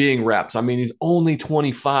by being reps. I mean, he's only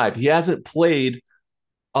 25. He hasn't played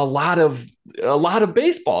a lot of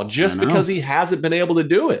baseball just because he hasn't been able to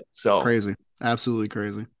do it. So crazy, absolutely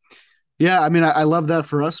crazy. Yeah, I mean, I love that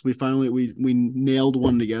for us. We finally we nailed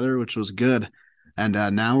one together, which was good, and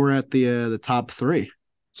now we're at the top 3.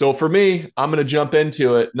 So for me, I'm going to jump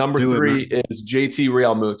into it. Number 3 is JT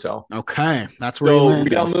Realmuto. Okay, that's where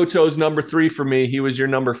Realmuto's number 3 for me. He was your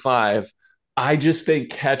number 5. I just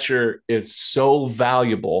think catcher is so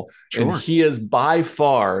valuable, and he is by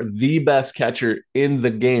far the best catcher in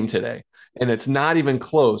the game today. And it's not even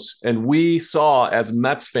close. And we saw as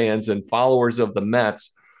Mets fans and followers of the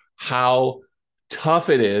Mets how tough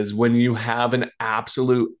it is when you have an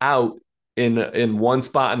absolute out in one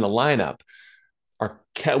spot in the lineup.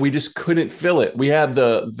 We just couldn't fill it. We had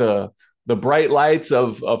the bright lights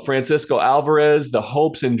of Francisco Alvarez, the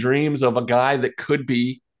hopes and dreams of a guy that could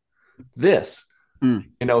be this.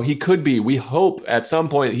 He could be. We hope at some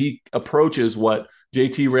point he approaches what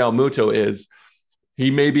JT Realmuto is.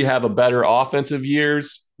 He maybe have a better offensive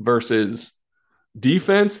years versus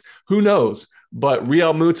defense. Who knows? But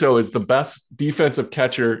Realmuto is the best defensive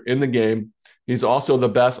catcher in the game. He's also the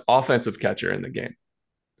best offensive catcher in the game.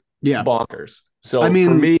 Yeah, it's bonkers. So for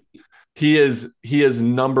me, he is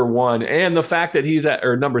number 1, and the fact that he's at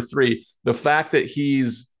number 3, the fact that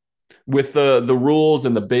he's with the rules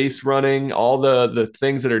and the base running, all the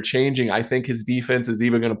things that are changing, I think his defense is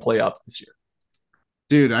even going to play up this year.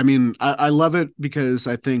 Dude, I mean, I love it because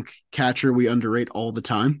I think catcher we underrate all the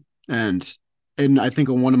time, and I think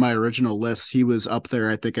on one of my original lists, he was up there,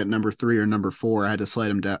 I think at number 3 or number 4. I had to slide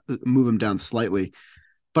him down, move him down slightly.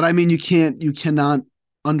 But I mean, you cannot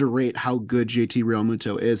underrate how good JT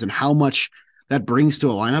Realmuto is and how much that brings to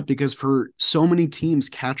a lineup, because for so many teams,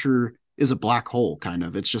 catcher is a black hole kind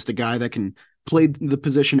of. It's just a guy that can play the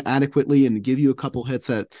position adequately and give you a couple hits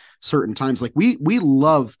at certain times. Like we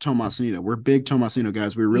love Tomas Nido. We're big Tomas Nido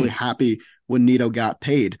guys. We were really happy when Nido got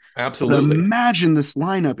paid. Absolutely. But imagine this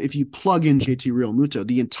lineup if you plug in JT Realmuto,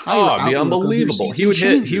 the entire it'd be unbelievable. He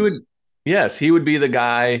would be the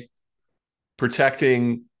guy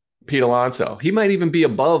protecting Pete Alonso. He might even be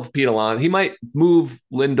above Pete Alonso. He might move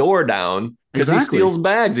Lindor down because he steals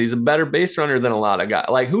bags. He's a better base runner than a lot of guys.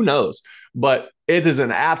 Like, who knows? but it is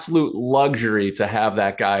an absolute luxury to have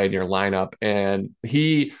that guy in your lineup. And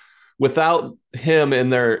without him in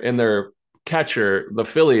their catcher, the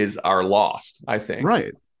Phillies are lost, I think.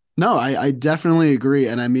 Right. No, I definitely agree.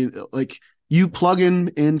 And I mean, like, you plug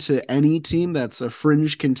into any team that's a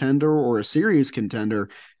fringe contender or a serious contender,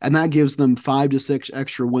 and that gives them 5 to 6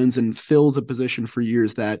 extra wins and fills a position for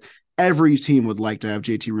years that every team would like to have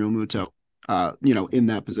JT Realmuto, in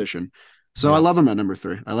that position. So yeah. I love him at number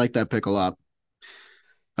 3. I like that pick a lot.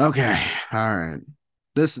 Okay. All right.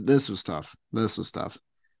 This was tough. This was tough.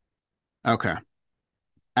 Okay.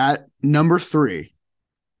 At number 3,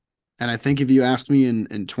 and I think if you asked me in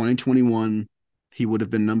 2021, he would have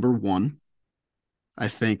been number 1. I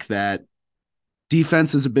think that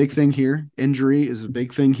defense is a big thing here. Injury is a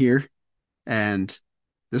big thing here. And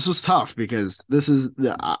this was tough because this is,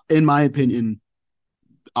 in my opinion,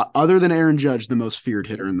 other than Aaron Judge, the most feared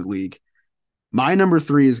hitter in the league. My number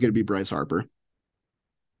 3 is going to be Bryce Harper.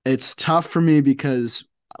 It's tough for me because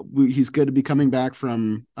he's good to be coming back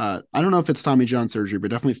from, I don't know if it's Tommy John surgery, but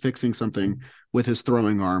definitely fixing something with his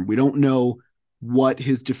throwing arm. We don't know what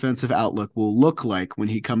his defensive outlook will look like when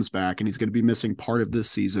he comes back, and he's going to be missing part of this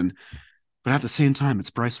season. But at the same time, it's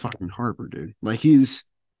Bryce fucking Harper, dude. Like, he's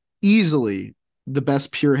easily the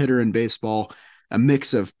best pure hitter in baseball, a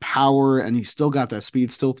mix of power, and he still got that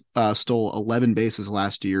speed, still stole 11 bases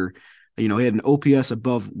last year. He had an OPS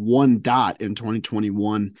above 1 dot in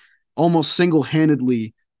 2021, almost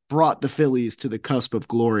single-handedly brought the Phillies to the cusp of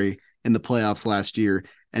glory in the playoffs last year,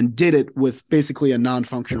 and did it with basically a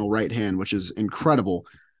non-functional right hand, which is incredible.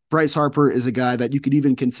 Bryce Harper is a guy that you could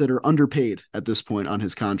even consider underpaid at this point on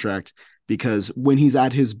his contract, because when he's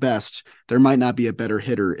at his best, there might not be a better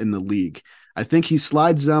hitter in the league. I think he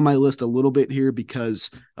slides down my list a little bit here because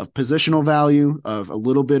of positional value, of a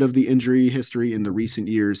little bit of the injury history in the recent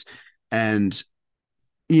years. And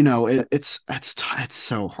it's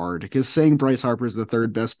so hard because saying Bryce Harper is the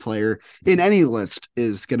 3rd best player in any list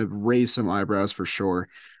is going to raise some eyebrows for sure.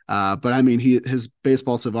 But I mean, his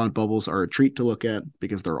baseball savant bubbles are a treat to look at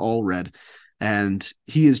because they're all red, and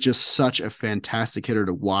he is just such a fantastic hitter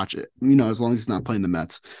to watch. As long as he's not playing the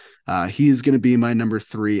Mets, he is going to be my number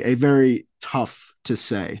 3. A very tough to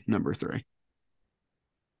say number 3.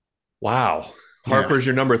 Wow, Harper's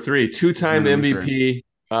your number 3, 2-time MVP.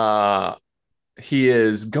 3. He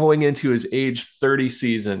is going into his age 30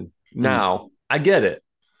 season. Now, I get it.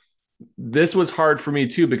 This was hard for me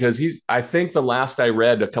too, because I think the last I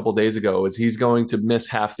read a couple days ago is he's going to miss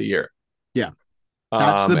half the year. Yeah.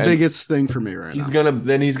 That's the biggest thing for me right now.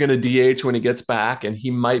 He's going to DH when he gets back, and he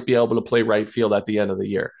might be able to play right field at the end of the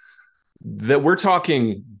year. That we're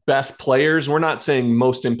talking best players. We're not saying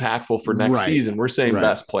most impactful for next season. We're saying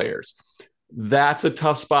best players. That's a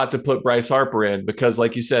tough spot to put Bryce Harper in because,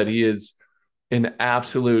 like you said, he is an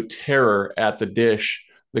absolute terror at the dish.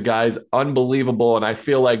 The guy's unbelievable, and I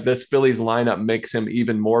feel like this Phillies lineup makes him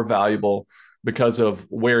even more valuable because of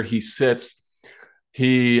where he sits.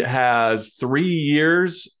 He has 3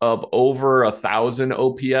 years of over 1,000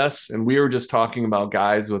 OPS, and we were just talking about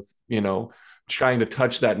guys with, trying to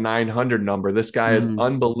touch that 900 number. This guy is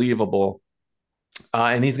unbelievable,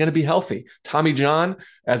 and he's going to be healthy. Tommy John,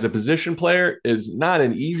 as a position player, is not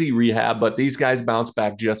an easy rehab, but these guys bounce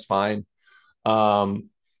back just fine.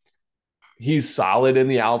 He's solid in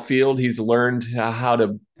the outfield. He's learned how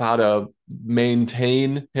to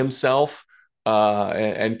maintain himself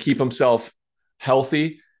and keep himself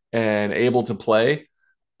healthy and able to play.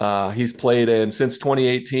 He's played since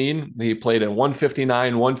 2018. He played in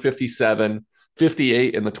 159, 157,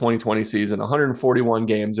 58 in the 2020 season, 141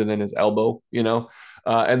 games, and then his elbow,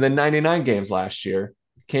 and then 99 games last year.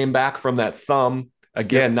 Came back from that thumb.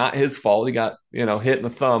 Again, not his fault. He got, hit in the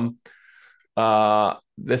thumb.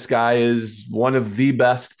 This guy is one of the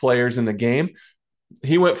best players in the game.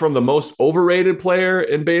 He went from the most overrated player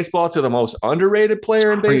in baseball to the most underrated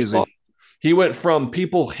player in baseball. He went from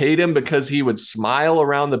people hate him because he would smile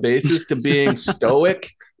around the bases to being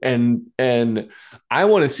stoic. And I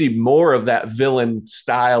want to see more of that villain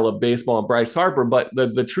style of baseball in Bryce Harper. But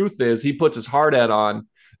the truth is he puts his hard hat on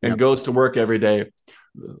and goes to work every day.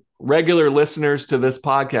 Regular listeners to this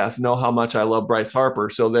podcast know how much I love Bryce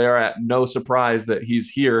Harper, so they're at no surprise that he's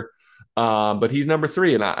here. But he's number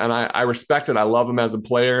 3, and I respect it. I love him as a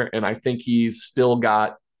player, and I think he's still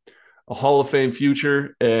got a Hall of Fame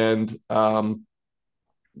future, and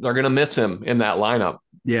they're going to miss him in that lineup.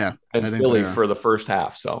 Yeah, and Philly for the first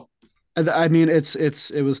half. So, I mean,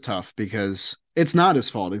 it was tough because it's not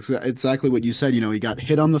his fault. It's exactly what you said. He got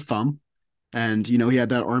hit on the thumb, and he had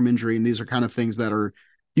that arm injury, and these are kind of things that are.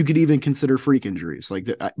 You could even consider freak injuries. Like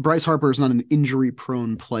Bryce Harper is not an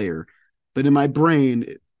injury-prone player, but in my brain,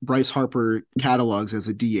 Bryce Harper catalogs as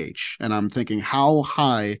a DH, and I'm thinking, how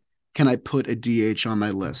high can I put a DH on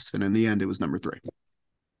my list? And in the end, it was number 3.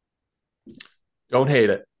 Don't hate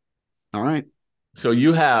it. All right. So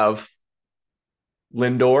you have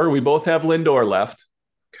Lindor. We both have Lindor left.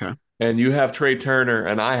 Okay. And you have Trey Turner,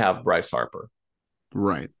 and I have Bryce Harper.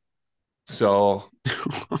 Right. So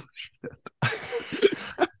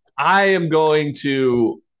I am going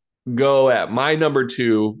to go at my number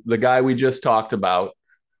 2. The guy we just talked about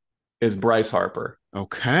is Bryce Harper.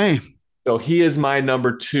 Okay. So he is my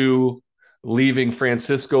number 2, leaving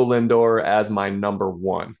Francisco Lindor as my number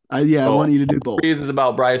 1. I want you to do both. Reasons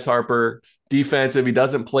about Bryce Harper: defensive. He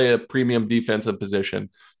doesn't play a premium defensive position.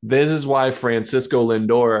 This is why Francisco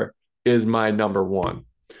Lindor is my number 1.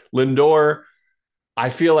 Lindor, I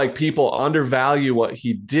feel like people undervalue what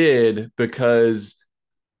he did because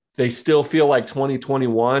they still feel like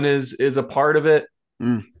 2021 is a part of it.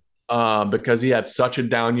 Because he had such a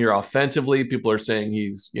down year offensively. People are saying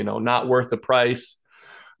he's, not worth the price.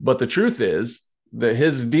 But the truth is that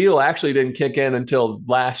his deal actually didn't kick in until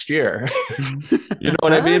last year. You know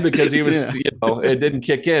what I mean? Because he was, it didn't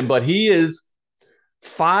kick in. But he is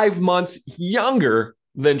 5 months younger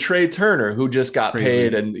than Trey Turner, who just got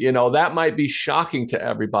paid. And, that might be shocking to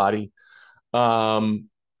everybody.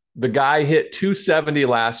 The guy hit 270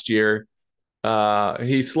 last year.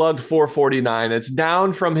 He slugged 449. It's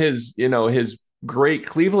down from his great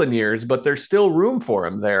Cleveland years, but there's still room for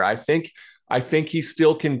him there. I think he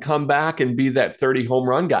still can come back and be that 30 home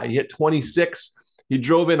run guy. He hit 26. He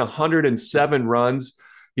drove in 107 runs.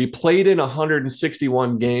 He played in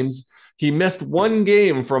 161 games. He missed 1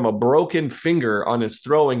 game from a broken finger on his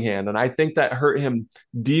throwing hand, and I think that hurt him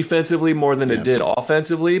defensively more than it did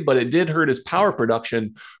offensively, but it did hurt his power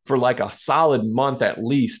production for like a solid month at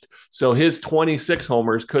least. So his 26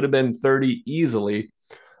 homers could have been 30 easily.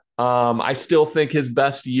 I still think his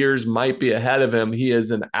best years might be ahead of him. He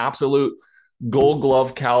is an absolute Gold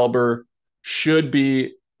Glove caliber, should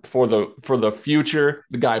be for the future.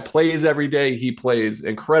 The guy plays every day. He plays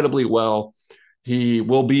incredibly well. He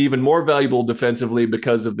will be even more valuable defensively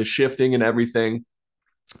because of the shifting and everything.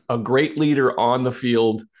 A great leader on the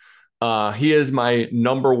field. He is my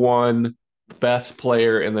number 1 best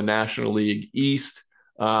player in the National League East,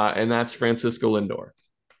 and that's Francisco Lindor.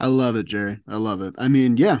 I love it, Jerry. I love it. I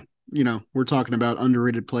mean, we're talking about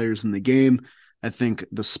underrated players in the game. I think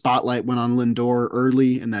the spotlight went on Lindor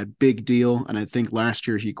early in that big deal, and I think last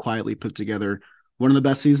year he quietly put together one of the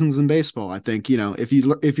best seasons in baseball. I think,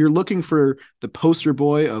 if you're looking for the poster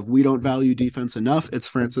boy of we don't value defense enough, it's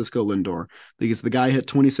Francisco Lindor, because the guy hit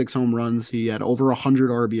 26 home runs. He had over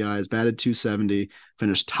 100 RBIs, batted 270,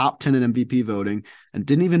 finished top 10 in MVP voting, and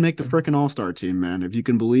didn't even make the freaking All-Star team, man, if you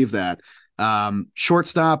can believe that.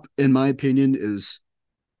 Shortstop, in my opinion, is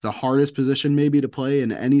the hardest position maybe to play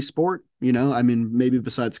in any sport. Maybe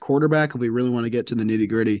besides quarterback, if we really want to get to the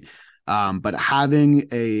nitty-gritty. But having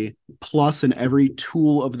a plus in every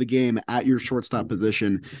tool of the game at your shortstop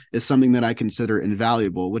position is something that I consider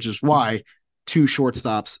invaluable, which is why 2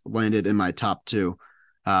 shortstops landed in my top 2.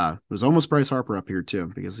 It was almost Bryce Harper up here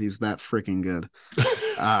too, because he's that freaking good.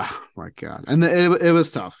 My God. And it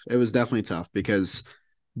was tough. It was definitely tough because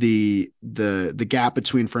the gap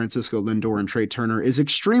between Francisco Lindor and Trey Turner is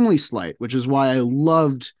extremely slight, which is why I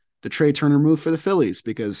loved the Trey Turner move for the Phillies,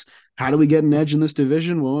 because how do we get an edge in this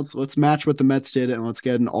division? Well, let's match what the Mets did, and let's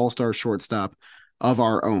get an all-star shortstop of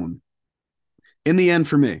our own. In the end,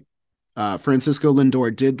 for me, Francisco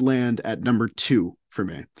Lindor did land at number 2 for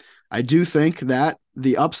me. I do think that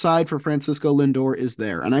the upside for Francisco Lindor is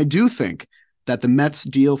there, and I do think that the Mets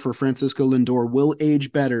deal for Francisco Lindor will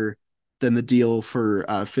age better than the deal for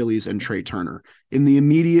Phillies and Trey Turner. In the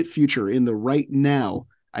immediate future, in the right now,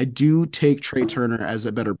 I do take Trey Turner as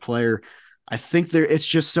a better player. I think it's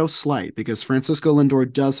just so slight because Francisco Lindor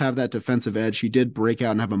does have that defensive edge. He did break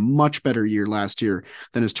out and have a much better year last year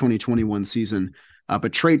than his 2021 season.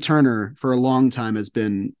 But Trey Turner, for a long time, has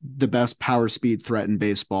been the best power speed threat in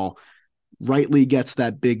baseball. Rightly gets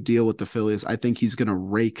that big deal with the Phillies. I think he's going to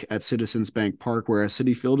rake at Citizens Bank Park, whereas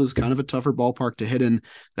Citi Field is kind of a tougher ballpark to hit in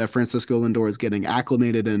that Francisco Lindor is getting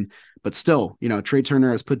acclimated in. But still, Trey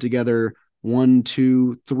Turner has put together 1,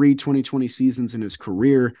 2, 3 2020 seasons in his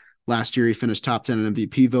career. Last year, he finished top 10 in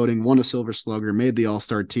MVP voting, won a Silver Slugger, made the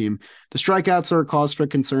All-Star team. The strikeouts are a cause for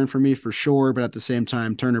concern for me for sure, but at the same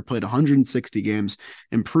time, Turner played 160 games,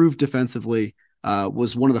 improved defensively,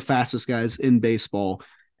 was one of the fastest guys in baseball.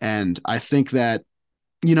 And I think that,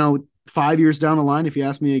 5 years down the line, if you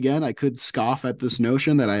ask me again, I could scoff at this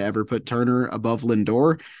notion that I ever put Turner above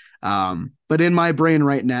Lindor. But in my brain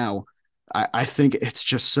right now, I think it's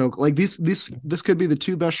just so like this could be the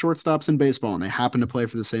two best shortstops in baseball, and they happen to play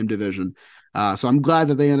for the same division. So I'm glad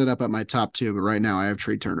that they ended up at my top two. But right now, I have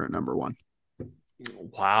Trey Turner at number one.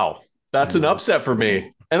 Wow, that's an upset for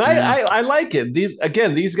me, and I like it.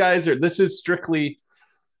 These guys are. This is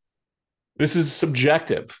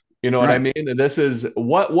subjective. You know what I mean? And this is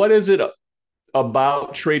what is it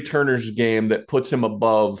about Trey Turner's game that puts him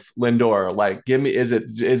above Lindor? Like, is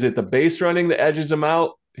it the base running that edges him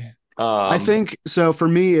out? I think so. For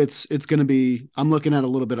me, it's going to be, I'm looking at a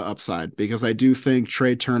little bit of upside because I do think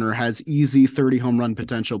Trey Turner has easy 30 home run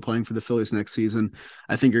potential playing for the Phillies next season.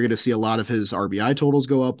 I think you're going to see a lot of his RBI totals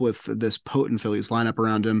go up with this potent Phillies lineup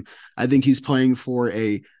around him. I think he's playing for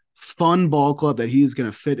a fun ball club that he's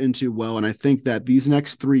going to fit into well. And I think that these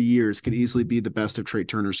next 3 years could easily be the best of Trey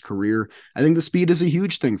Turner's career. I think the speed is a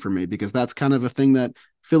huge thing for me because that's kind of a thing that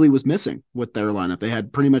Philly was missing with their lineup. They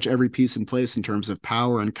had pretty much every piece in place in terms of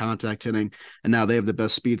power and contact hitting, and now they have the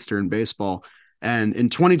best speedster in baseball. And in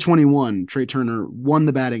 2021, Trey Turner won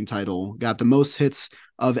the batting title, got the most hits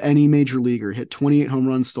of any major leaguer, hit 28 home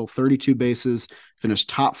runs, stole 32 bases, finished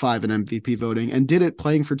top 5 in MVP voting, and did it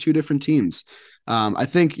playing for 2 different teams. I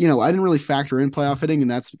think, I didn't really factor in playoff hitting,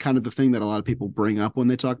 and that's kind of the thing that a lot of people bring up when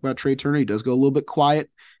they talk about Trey Turner. He does go a little bit quiet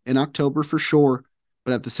in October for sure,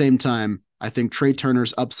 but at the same time, I think Trey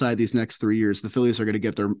Turner's upside these next 3 years, the Phillies are going to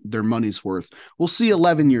get their money's worth. We'll see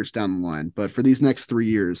 11 years down the line, but for these next 3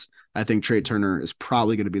 years, I think Trey Turner is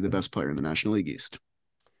probably going to be the best player in the National League East.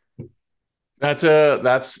 That's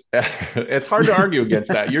it's hard to argue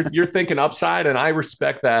against that. You're thinking upside, and I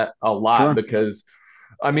respect that a lot because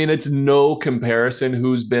it's no comparison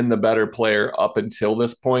who's been the better player up until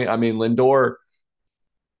this point. Lindor,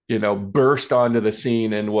 burst onto the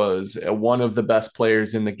scene and was one of the best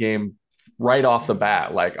players in the game right off the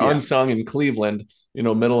bat, unsung in Cleveland,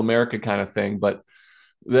 middle America kind of thing. But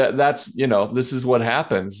that's, this is what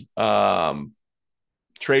happens.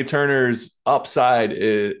 Trey Turner's upside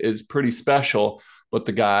is pretty special, but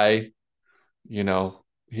the guy,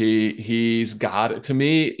 he's got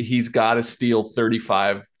to steal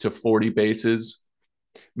 35 to 40 bases,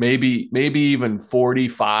 maybe even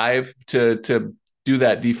 45 to do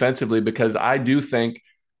that defensively, because I do think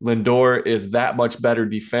Lindor is that much better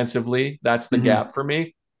defensively. That's the gap for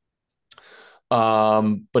me.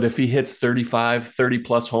 But if he hits 30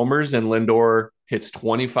 plus homers and Lindor hits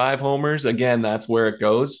 25 homers, again, that's where it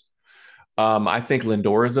goes. I think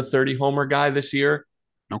Lindor is a 30 homer guy this year.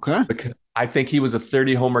 Okay. Because I think he was a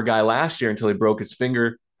 30 homer guy last year until he broke his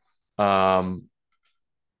finger. I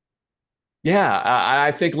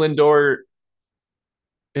think Lindor,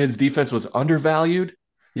 his defense was undervalued.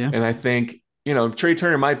 Yeah. And I think, Trey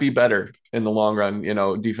Turner might be better in the long run,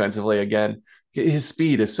 defensively. Again, his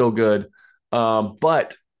speed is so good.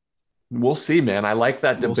 But we'll see, man. I like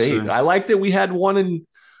that debate. I like that we had one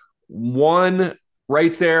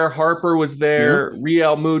right there. Harper was there,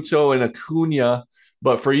 Real Muto and Acuna.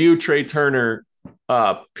 But for you, Trey Turner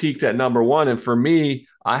peaked at number 1. And for me,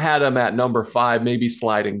 I had him at number 5, maybe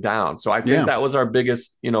sliding down. So I think that was our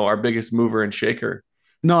biggest mover and shaker.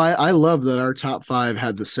 No, I love that our top 5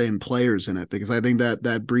 had the same players in it, because I think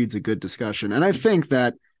that breeds a good discussion. And I think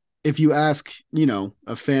that if you ask,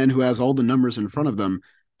 a fan who has all the numbers in front of them,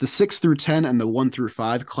 the 6 through 10 and the 1 through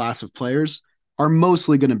 5 class of players are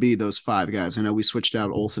mostly going to be those 5 guys. I know we switched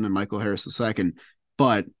out Olsen and Michael Harris II,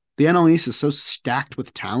 but the NL East is so stacked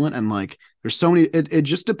with talent, and there's so many. It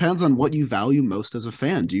just depends on what you value most as a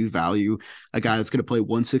fan. Do you value a guy that's going to play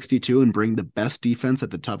 162 and bring the best defense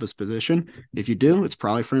at the toughest position? If you do, it's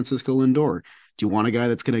probably Francisco Lindor. Do you want a guy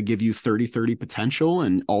that's going to give you 30-30 potential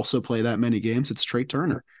and also play that many games? It's Trey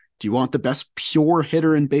Turner. Do you want the best pure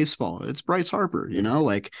hitter in baseball? It's Bryce Harper.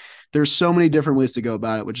 There's so many different ways to go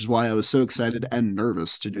about it, which is why I was so excited and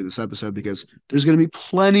nervous to do this episode, because there's going to be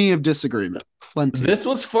plenty of disagreement. Plenty. This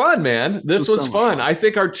was fun, man. This was so fun. I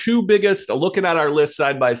think our 2 biggest, looking at our list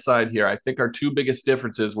side by side here, I think our 2 biggest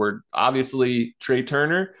differences were obviously Trey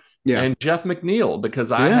Turner and Jeff McNeil,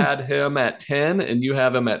 because I had him at 10 and you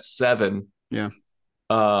have him at 7. Yeah.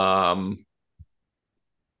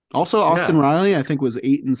 Also, Austin Riley, I think, was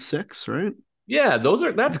 8 and 6, right? Yeah,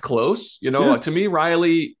 that's close. To me,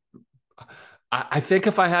 Riley, I think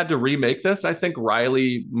if I had to remake this, I think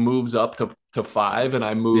Riley moves up to 5, and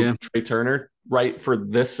I move Trey Turner right for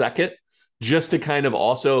this second, just to kind of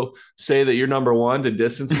also say that you're number 1, to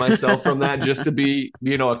distance myself from that, just to be, a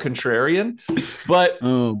contrarian. But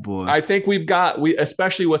oh boy, I think we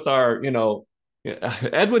especially with our,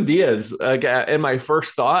 Edwin Diaz, in my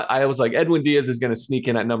first thought, I was like, Edwin Diaz is going to sneak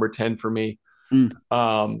in at number 10 for me,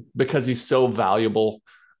 because he's so valuable.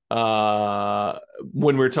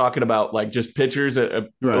 when we're talking about like just pitchers or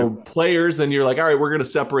players, and you're like, all right, we're going to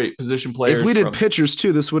separate position players. If we did pitchers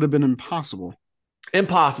too, this would have been impossible.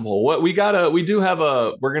 What we're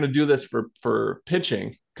going to do this for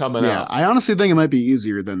pitching coming up. I honestly think it might be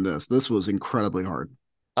easier than this. This was incredibly hard.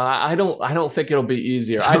 I don't think it'll be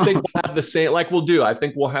easier. I think we'll have the same, I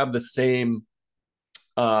think we'll have the same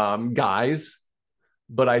guys,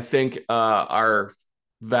 but I think our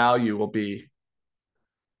value will be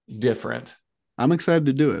different. I'm excited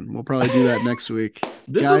to do it. We'll probably do that next week.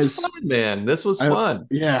 This was fun, man. This was fun.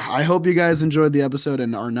 Yeah, I hope you guys enjoyed the episode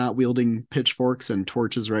and are not wielding pitchforks and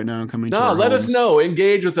torches right now coming to our let homes. Us know.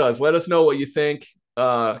 Engage with us. Let us know what you think.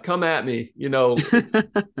 Come at me.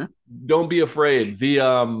 Don't be afraid.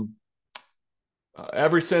 The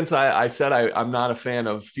ever since I said I'm not a fan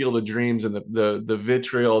of Field of Dreams and the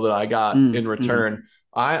vitriol that I got in return,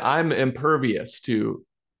 I'm impervious to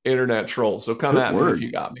internet trolls. So come at me if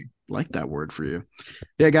you got me. Like that word for you.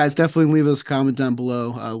 Yeah, guys, definitely leave us a comment down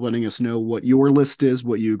below, letting us know what your list is,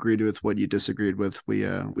 what you agreed with, what you disagreed with. We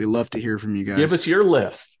love to hear from you guys. Give us your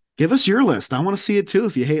list. I want to see it too.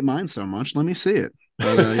 If you hate mine so much, let me see it.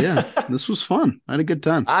 But yeah, this was fun. I had a good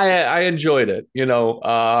time. I enjoyed it.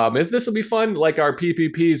 If this will be fun, like our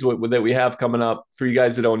PPPs that we have coming up for you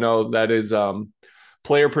guys that don't know, that is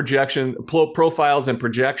player projection profiles and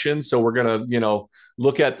projections. So we're gonna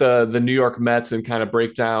look at the New York Mets and kind of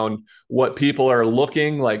break down what people are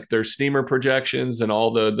looking like, their steamer projections and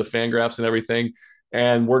all the fan graphs and everything,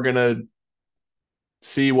 and we're gonna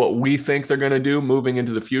see what we think they're gonna do moving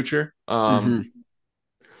into the future.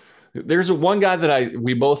 There's one guy that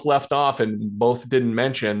we both left off and both didn't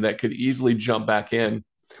mention that could easily jump back in.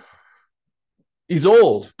 He's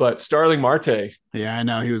old, but Starling Marte. Yeah, I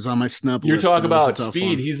know. He was on my snub list. You're talking about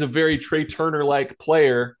speed. He's a very Trey Turner-like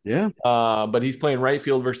player. Yeah. But he's playing right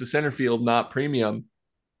field versus center field, not premium.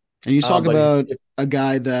 And you talk about a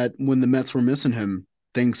guy that when the Mets were missing him,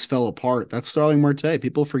 things fell apart. That's Starling Marte.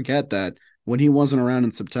 People forget that when he wasn't around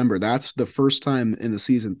in September, that's the first time in the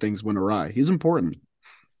season things went awry. He's important.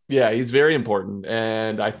 Yeah, he's very important.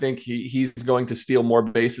 And I think he's going to steal more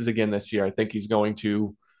bases again this year. I think he's going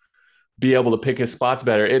to be able to pick his spots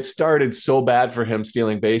better. It started so bad for him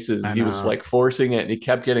stealing bases. He was like forcing it and he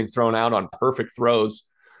kept getting thrown out on perfect throws.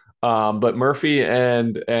 But Murphy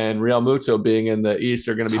and Real Muto being in the East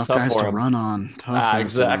are going to be tough for him. Run on.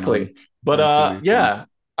 Exactly. But yeah,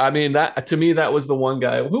 I mean, that to me, that was the one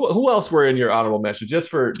guy. Who else were in your honorable mention just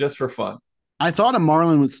for fun? I thought a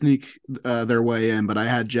Marlin would sneak their way in, but I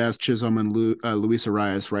had Jazz Chisholm and Luis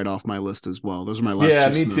Arias right off my list as well. Those are my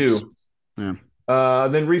last two me too. Yeah.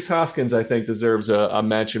 Then Rhys Hoskins, I think, deserves a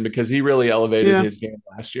mention because he really elevated his game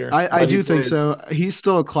last year. I do think so. He's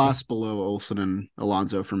still a class below Olsen and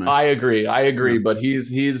Alonso for me. I agree, but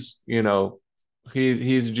he's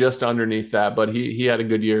just underneath that. But he had a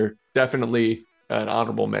good year. Definitely an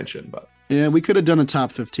honorable mention. But yeah, we could have done a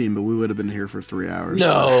top 15, but we would have been here for 3 hours.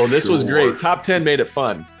 No, this was great. Top 10 made it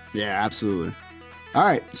fun. Yeah, absolutely. All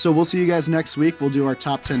right, so we'll see you guys next week. We'll do our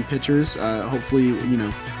top 10 pitchers. Hopefully,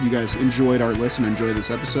 you guys enjoyed our list and enjoyed this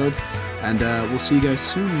episode. And we'll see you guys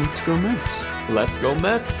soon. Let's go Mets. Let's go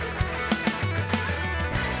Mets.